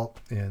his belt,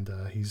 and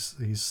he's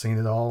seen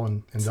it all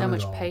and done it all. So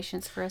much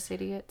patience for us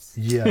idiots.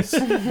 Yes,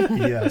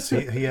 yes,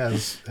 he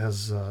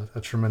has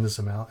a tremendous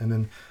amount,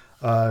 and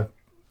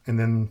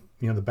then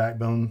the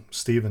backbone,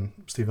 Stephen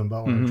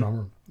Butler, the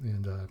drummer,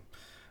 and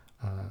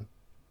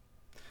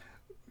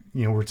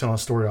we're telling a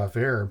story off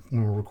air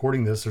when we're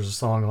recording this. There's a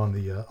song on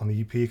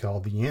the EP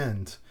called "The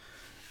End,"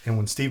 and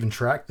when Stephen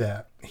tracked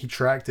that, he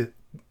tracked it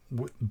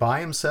by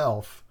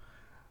himself,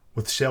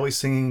 with Shelly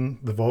singing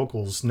the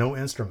vocals, no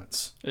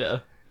instruments. Yeah.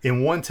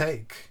 In one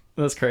take.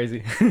 That's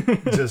crazy.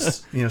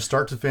 Just,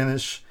 start to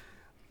finish,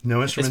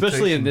 no instrumentation.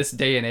 Especially in this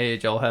day and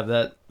age, I'll have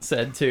that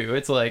said too.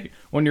 It's like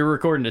when you're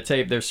recording a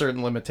tape, there's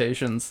certain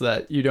limitations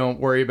that you don't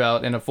worry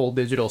about in a full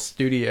digital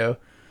studio.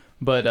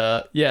 But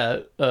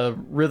a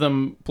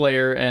rhythm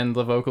player and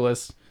the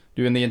vocalist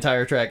doing the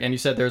entire track. And you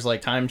said there's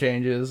like time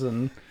changes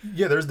and...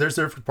 Yeah, there's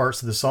different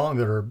parts of the song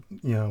that are,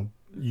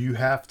 you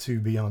have to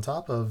be on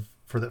top of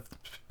for that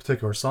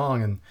particular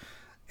song, and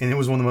it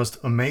was one of the most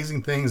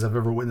amazing things I've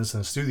ever witnessed in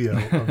a studio,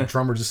 of a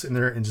drummer just sitting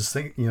there and just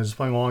just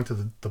playing along to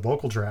the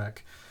vocal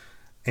track,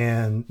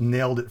 and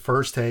nailed it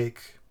first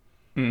take,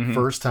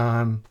 first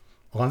time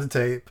on the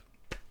tape.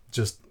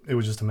 It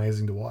was just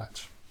amazing to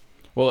watch.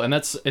 Well, and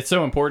it's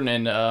so important,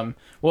 and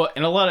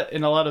in a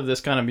lot of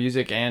this kind of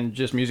music and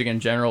just music in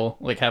general,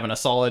 like having a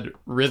solid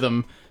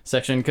rhythm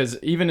section,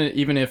 because even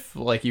if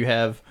like you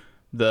have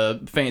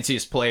the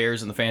fanciest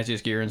players and the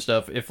fanciest gear and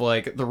stuff, if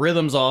like the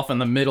rhythm's off in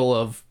the middle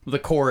of the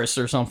chorus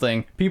or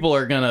something, people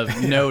are gonna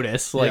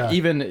notice. Like Yeah.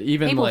 even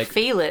People like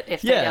feel it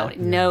if they Yeah. don't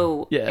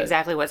know Yeah.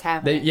 exactly what's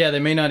happening. they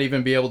may not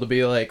even be able to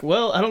be like,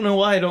 well, I don't know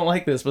why I don't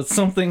like this, but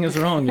something is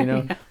wrong, you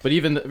know. But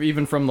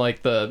even from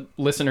like the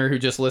listener who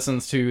just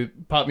listens to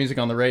pop music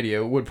on the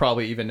radio would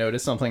probably even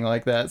notice something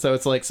like that. So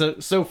it's like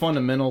so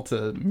fundamental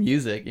to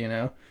music, you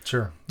know.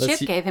 Sure. Chip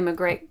gave him a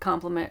great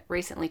compliment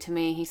recently to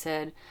me. He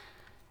said,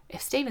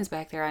 if Steven's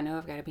back there, I know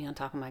I've got to be on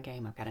top of my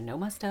game. I've got to know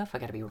my stuff.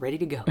 I've got to be ready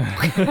to go.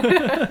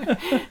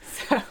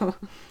 So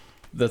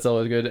That's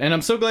always good. And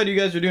I'm so glad you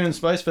guys are doing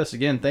Spice Fest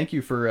again. Thank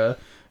you for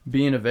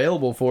being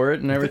available for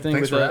it and everything.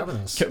 Thanks with for that.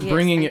 having us.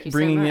 Bringing Yes, thank you so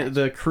bringing much.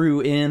 the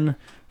crew in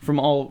from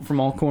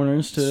all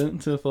corners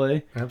to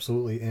play.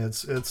 Absolutely, and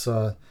it's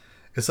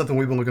something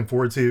we've been looking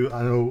forward to.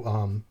 I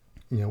know,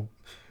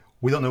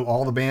 we don't know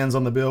all the bands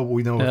on the bill, but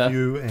we know Yeah. a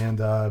few, and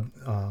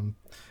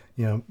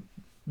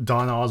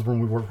Don Osborne,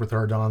 we worked with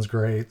her. Don's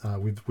great.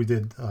 We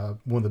did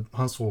one of the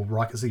Huntsville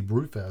Rocket City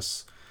Brew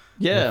Fests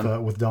Yeah.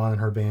 with Dawn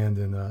and her band,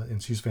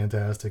 and she's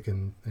fantastic,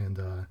 and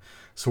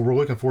so we're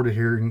looking forward to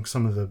hearing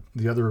some of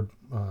the other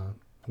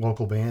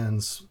local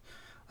bands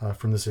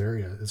from this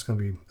area. It's gonna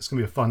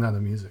be a fun night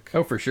of music.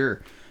 Oh, for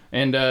sure.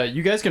 And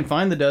you guys can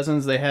find the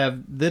Dozens. They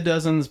have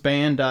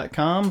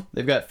thedozensband.com.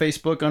 They've got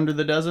Facebook under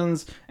the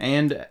Dozens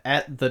and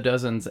at the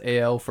Dozens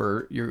AL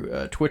for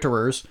your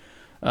Twitterers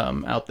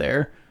out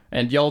there.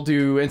 And y'all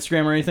do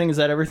Instagram or anything? Is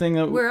that everything?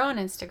 we're on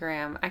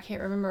Instagram. I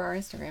can't remember our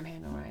Instagram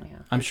handle right now.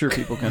 I'm sure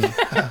people can.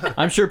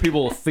 I'm sure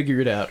people will figure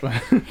it out.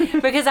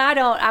 Because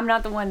I'm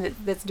not the one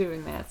that's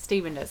doing that.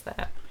 Steven does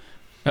that.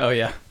 Oh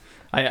yeah,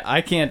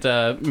 I can't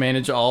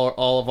manage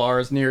all of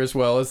ours near as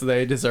well as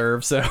they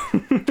deserve. So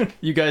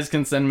you guys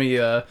can send me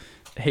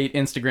hate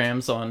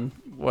Instagrams on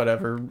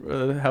whatever,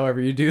 however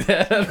you do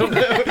that. I don't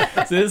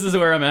know. So this is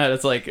where I'm at.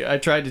 It's like I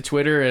tried to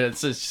Twitter and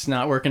it's just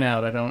not working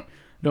out. I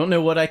don't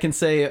know what I can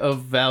say of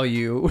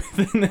value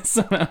within this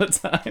amount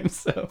of time.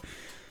 So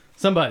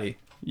somebody,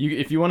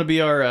 if you want to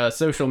be our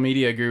social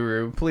media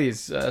guru,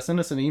 please send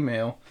us an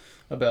email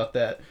about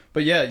that.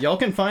 But yeah, y'all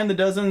can find the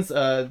Dozens.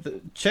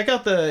 Check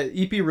out the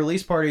EP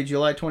release party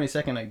July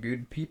 22nd at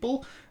Good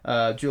People.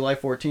 July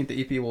 14th, the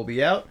EP will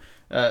be out.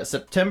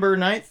 September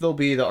 9th, there'll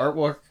be the Art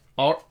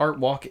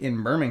Walk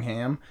in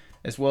Birmingham,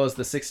 as well as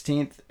the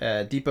 16th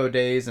at Depot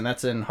Days, and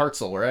that's in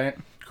Hartselle, right?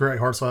 Correct,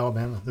 Hartselle,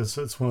 Alabama.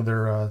 It's one of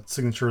their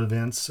signature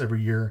events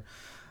every year,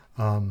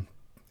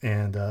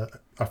 and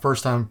a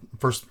first time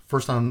for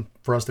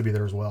us to be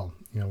there as well.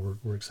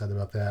 We're excited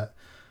about that.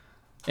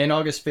 And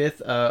August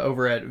 5th,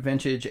 over at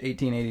Vintage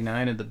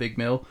 1889 at the Big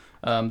Mill.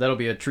 That'll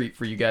be a treat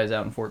for you guys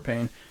out in Fort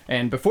Payne.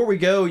 And before we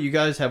go, you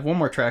guys have one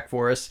more track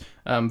for us,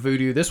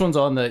 Voodoo. This one's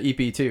on the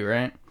EP too,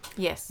 right?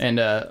 Yes. And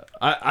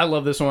I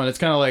love this one. It's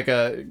kind of like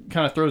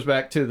kind of throws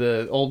back to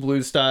the old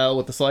blues style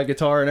with the slide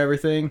guitar and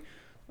everything.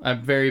 I'm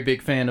a very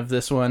big fan of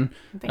this one.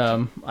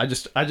 I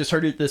just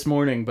heard it this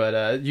morning,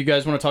 but you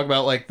guys want to talk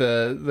about like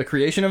the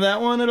creation of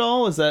that one at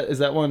all? Is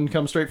that one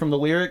come straight from the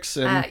lyrics?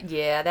 And...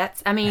 yeah,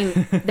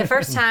 the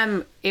first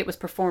time it was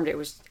performed,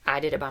 I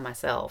did it by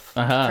myself.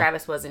 Uh-huh.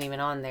 Travis wasn't even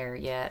on there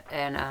yet,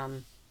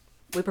 and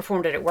we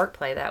performed it at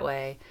Workplay that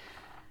way.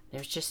 It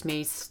was just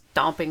me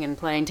stomping and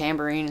playing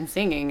tambourine and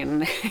singing,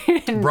 and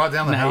Brought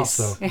down the Nice.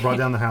 house, though. Brought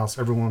down the house.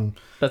 Everyone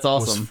That's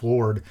was awesome.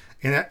 floored.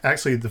 And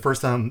actually, the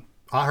first time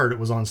I heard it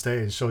was on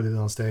stage. Showed it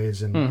on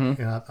stage, and,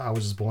 Mm-hmm. and I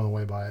was just blown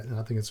away by it. And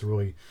I think it's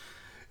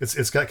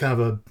it's got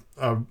kind of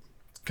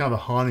a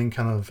haunting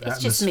kind of it's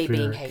atmosphere. just me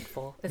being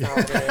hateful. Is all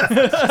it is. It's just me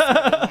being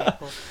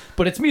hateful.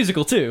 But it's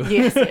musical too.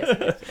 Yes.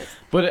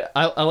 But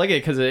I like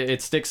it because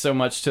it sticks so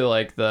much to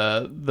like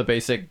the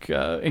basic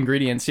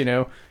ingredients,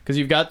 because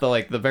you've got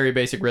the very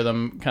basic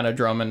rhythm, kind of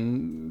drum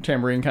and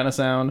tambourine kind of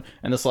sound,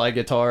 and the slide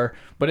guitar.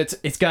 But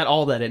it's got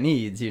all that it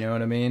needs. You know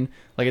what I mean?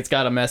 Like it's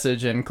got a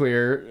message and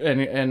clear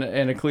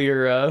and a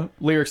clear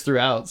lyrics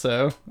throughout.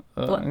 So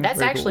Well, that's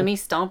very actually cool. me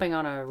stomping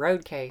on a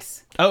road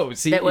case Oh,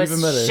 see, that was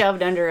even better.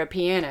 shoved under a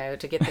piano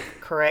to get the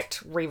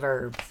correct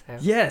reverb. So.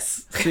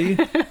 Yes. See,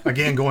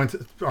 Again, going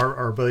to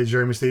our buddy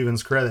Jeremy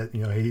Stevens' credit,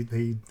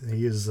 he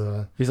is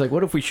he's like,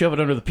 what if we shove it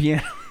under the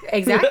piano?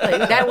 Exactly.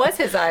 That was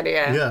his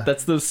idea. yeah.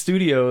 That's those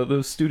studio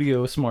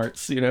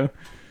smarts,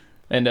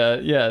 And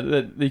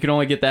you can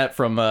only get that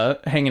from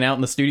hanging out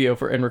in the studio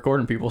and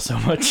recording people so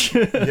much.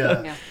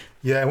 Yeah.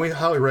 Yeah, and we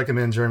highly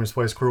recommend Jeremy's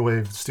place, Queer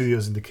Wave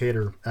Studios in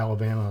Decatur,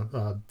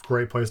 Alabama.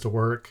 Great place to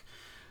work.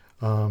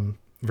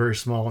 Very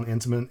small and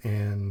intimate,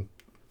 and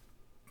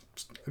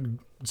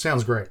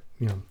sounds great.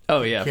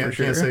 Oh yeah, Can't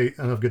for sure. say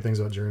enough good things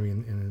about Jeremy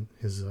and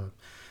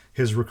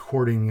his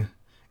recording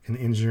and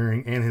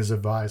engineering and his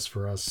advice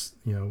for us.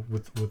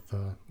 With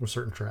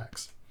certain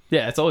tracks.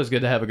 Yeah, it's always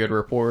good to have a good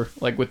rapport,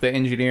 like with the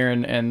engineer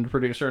and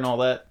producer and all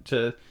that,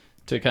 to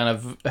kind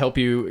of help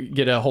you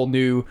get a whole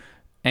new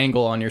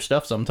angle on your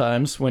stuff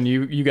sometimes when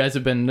you guys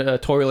have been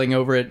toiling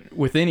over it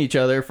within each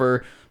other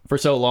for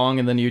so long,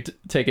 and then you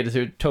take it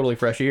to totally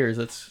fresh ears.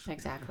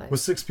 Exactly. With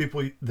 6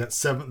 people, that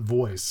seventh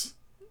voice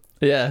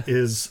Yeah.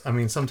 is,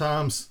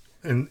 sometimes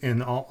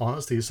in all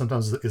honesty,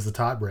 sometimes is the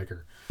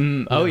tiebreaker.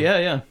 Oh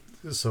yeah.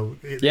 So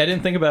I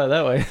didn't think about it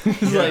that way.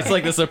 It's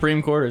like the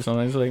Supreme Court or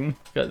something. It's like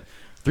got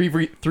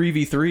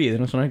 3v3,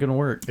 then it's not going to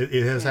work.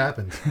 It has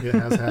happened. It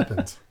has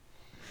happened.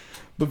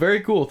 But very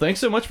cool. Thanks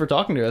so much for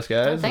talking to us,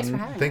 guys. Thanks for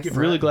having us. Thank you.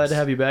 Really glad to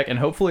have you back, and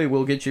hopefully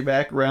we'll get you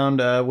back around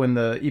when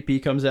the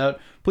EP comes out.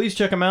 Please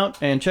check them out,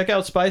 and check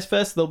out Spice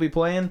Fest. They'll be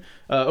playing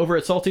over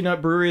at Salty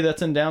Nut Brewery.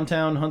 That's in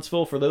downtown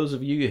Huntsville, for those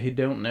of you who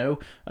don't know.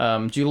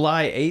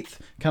 July 8th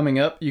coming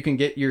up. You can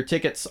get your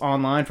tickets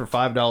online for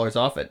 $5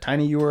 off at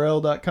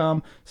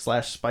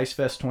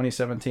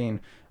tinyurl.com/spicefest2017.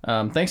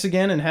 Thanks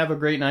again, and have a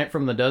great night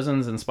from the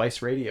Dozens and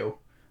Spice Radio.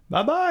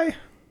 Bye-bye.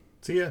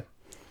 See ya.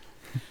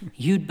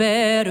 You'd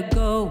better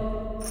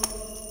go.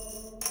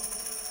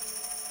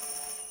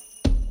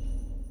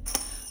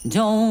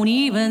 Don't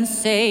even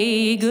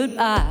say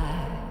goodbye.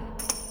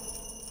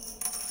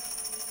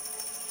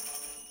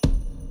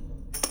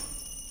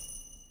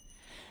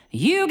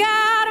 You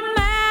got a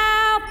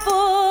mouthful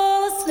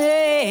of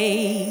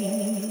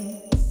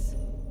snakes,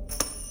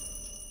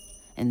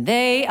 and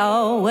they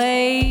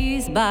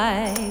always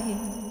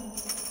bite.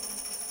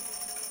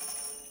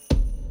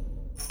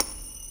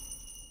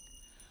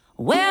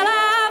 Well,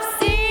 I've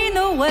seen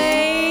the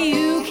way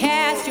you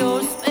cast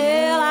your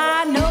spell.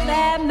 I know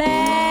that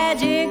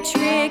magic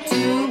trick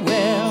too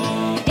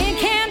well.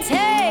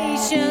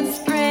 Incantations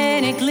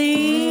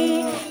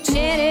frantically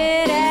chant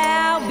it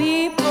out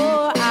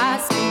before I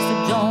speak.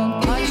 So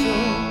don't put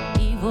your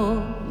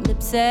evil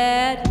lips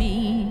at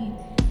me.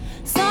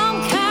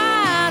 Some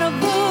kind of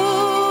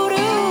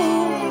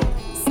voodoo,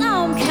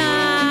 some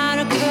kind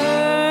of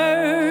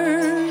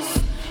curse,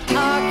 or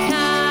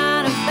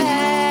kind of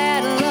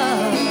bad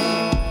luck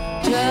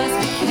just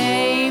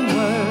became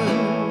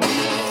worse.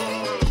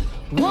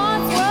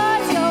 Once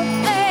was your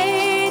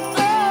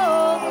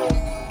faithful,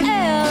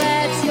 fell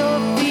at your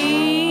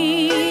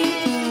feet.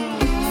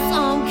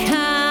 Some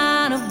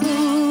kind of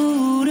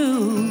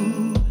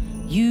voodoo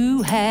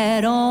you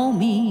had on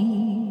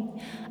me.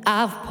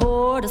 I've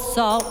poured a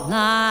salt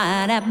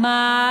line at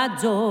my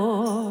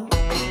door.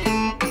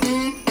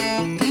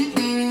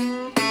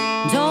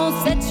 Don't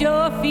set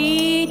your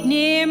feet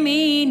near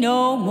me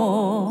no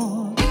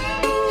more.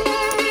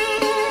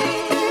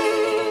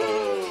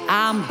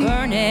 I'm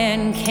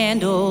burning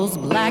candles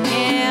black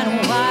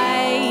and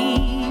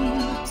white.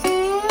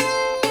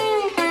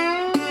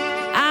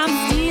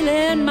 I'm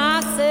steeling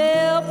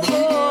myself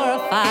for a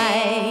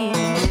fight.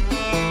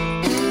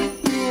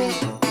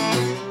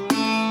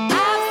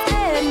 I've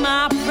said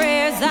my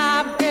prayers,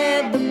 I've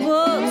read the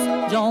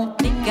books. Don't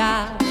think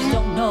I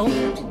don't know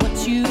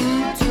what you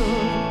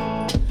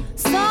took.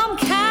 Some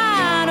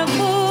kind of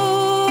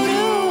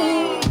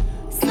voodoo,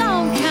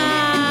 some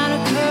kind of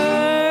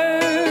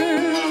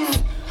curse,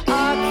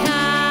 or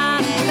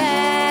kind of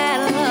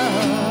bad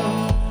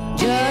love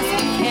just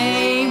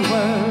became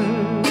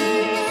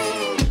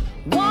worse.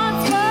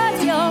 Once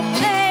was your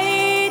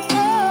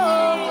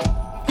faithful,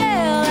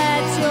 fell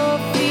at your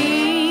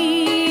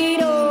feet.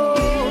 Oh,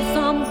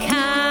 some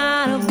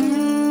kind of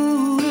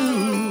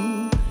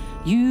voodoo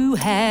you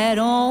had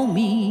on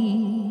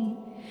me.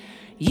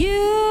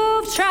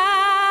 You've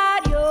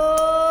tried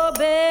your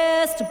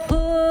best to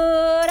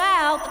put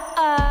out the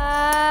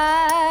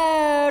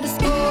fire, to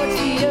scorch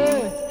the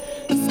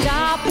earth, to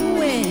stop the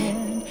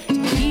wind, to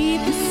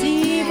keep the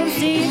sea from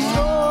seeing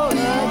shore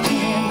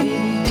again.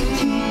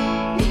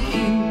 Baby, would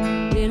you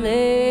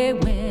really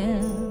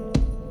win?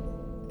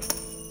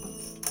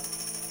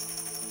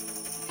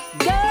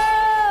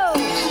 Go!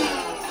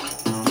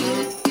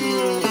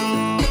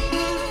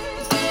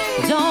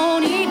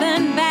 Don't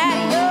even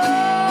bat your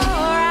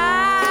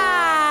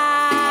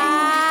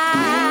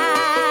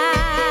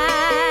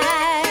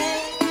eye,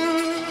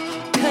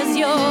 'cause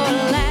your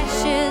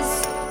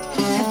lashes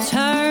have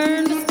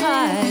turned to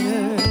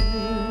spiders,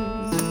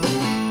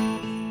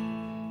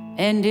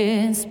 and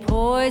it's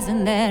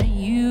poison that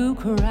you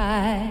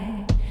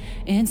cry.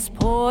 It's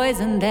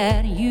poison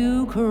that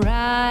you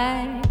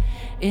cry.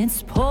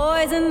 It's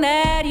poison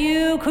that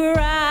you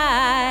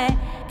cry.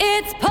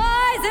 It's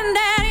poison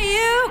that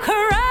you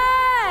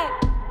cry.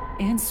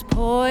 It's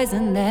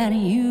poison that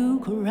you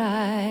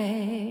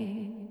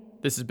cry.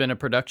 This has been a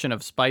production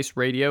of Spice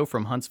Radio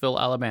from Huntsville,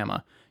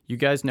 Alabama. You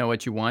guys know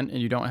what you want, and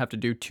you don't have to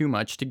do too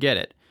much to get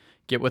it.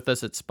 Get with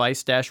us at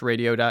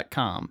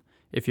spice-radio.com.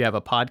 If you have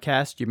a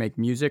podcast, you make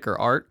music or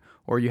art,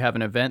 or you have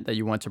an event that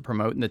you want to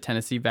promote in the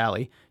Tennessee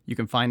Valley, you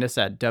can find us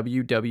at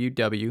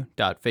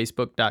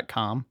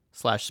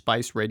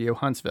www.facebook.com/Spice Radio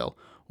Huntsville,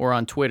 or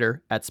on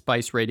Twitter at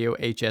Spice Radio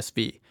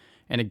HSV.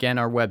 And again,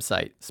 our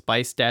website,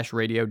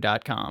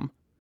 spice-radio.com.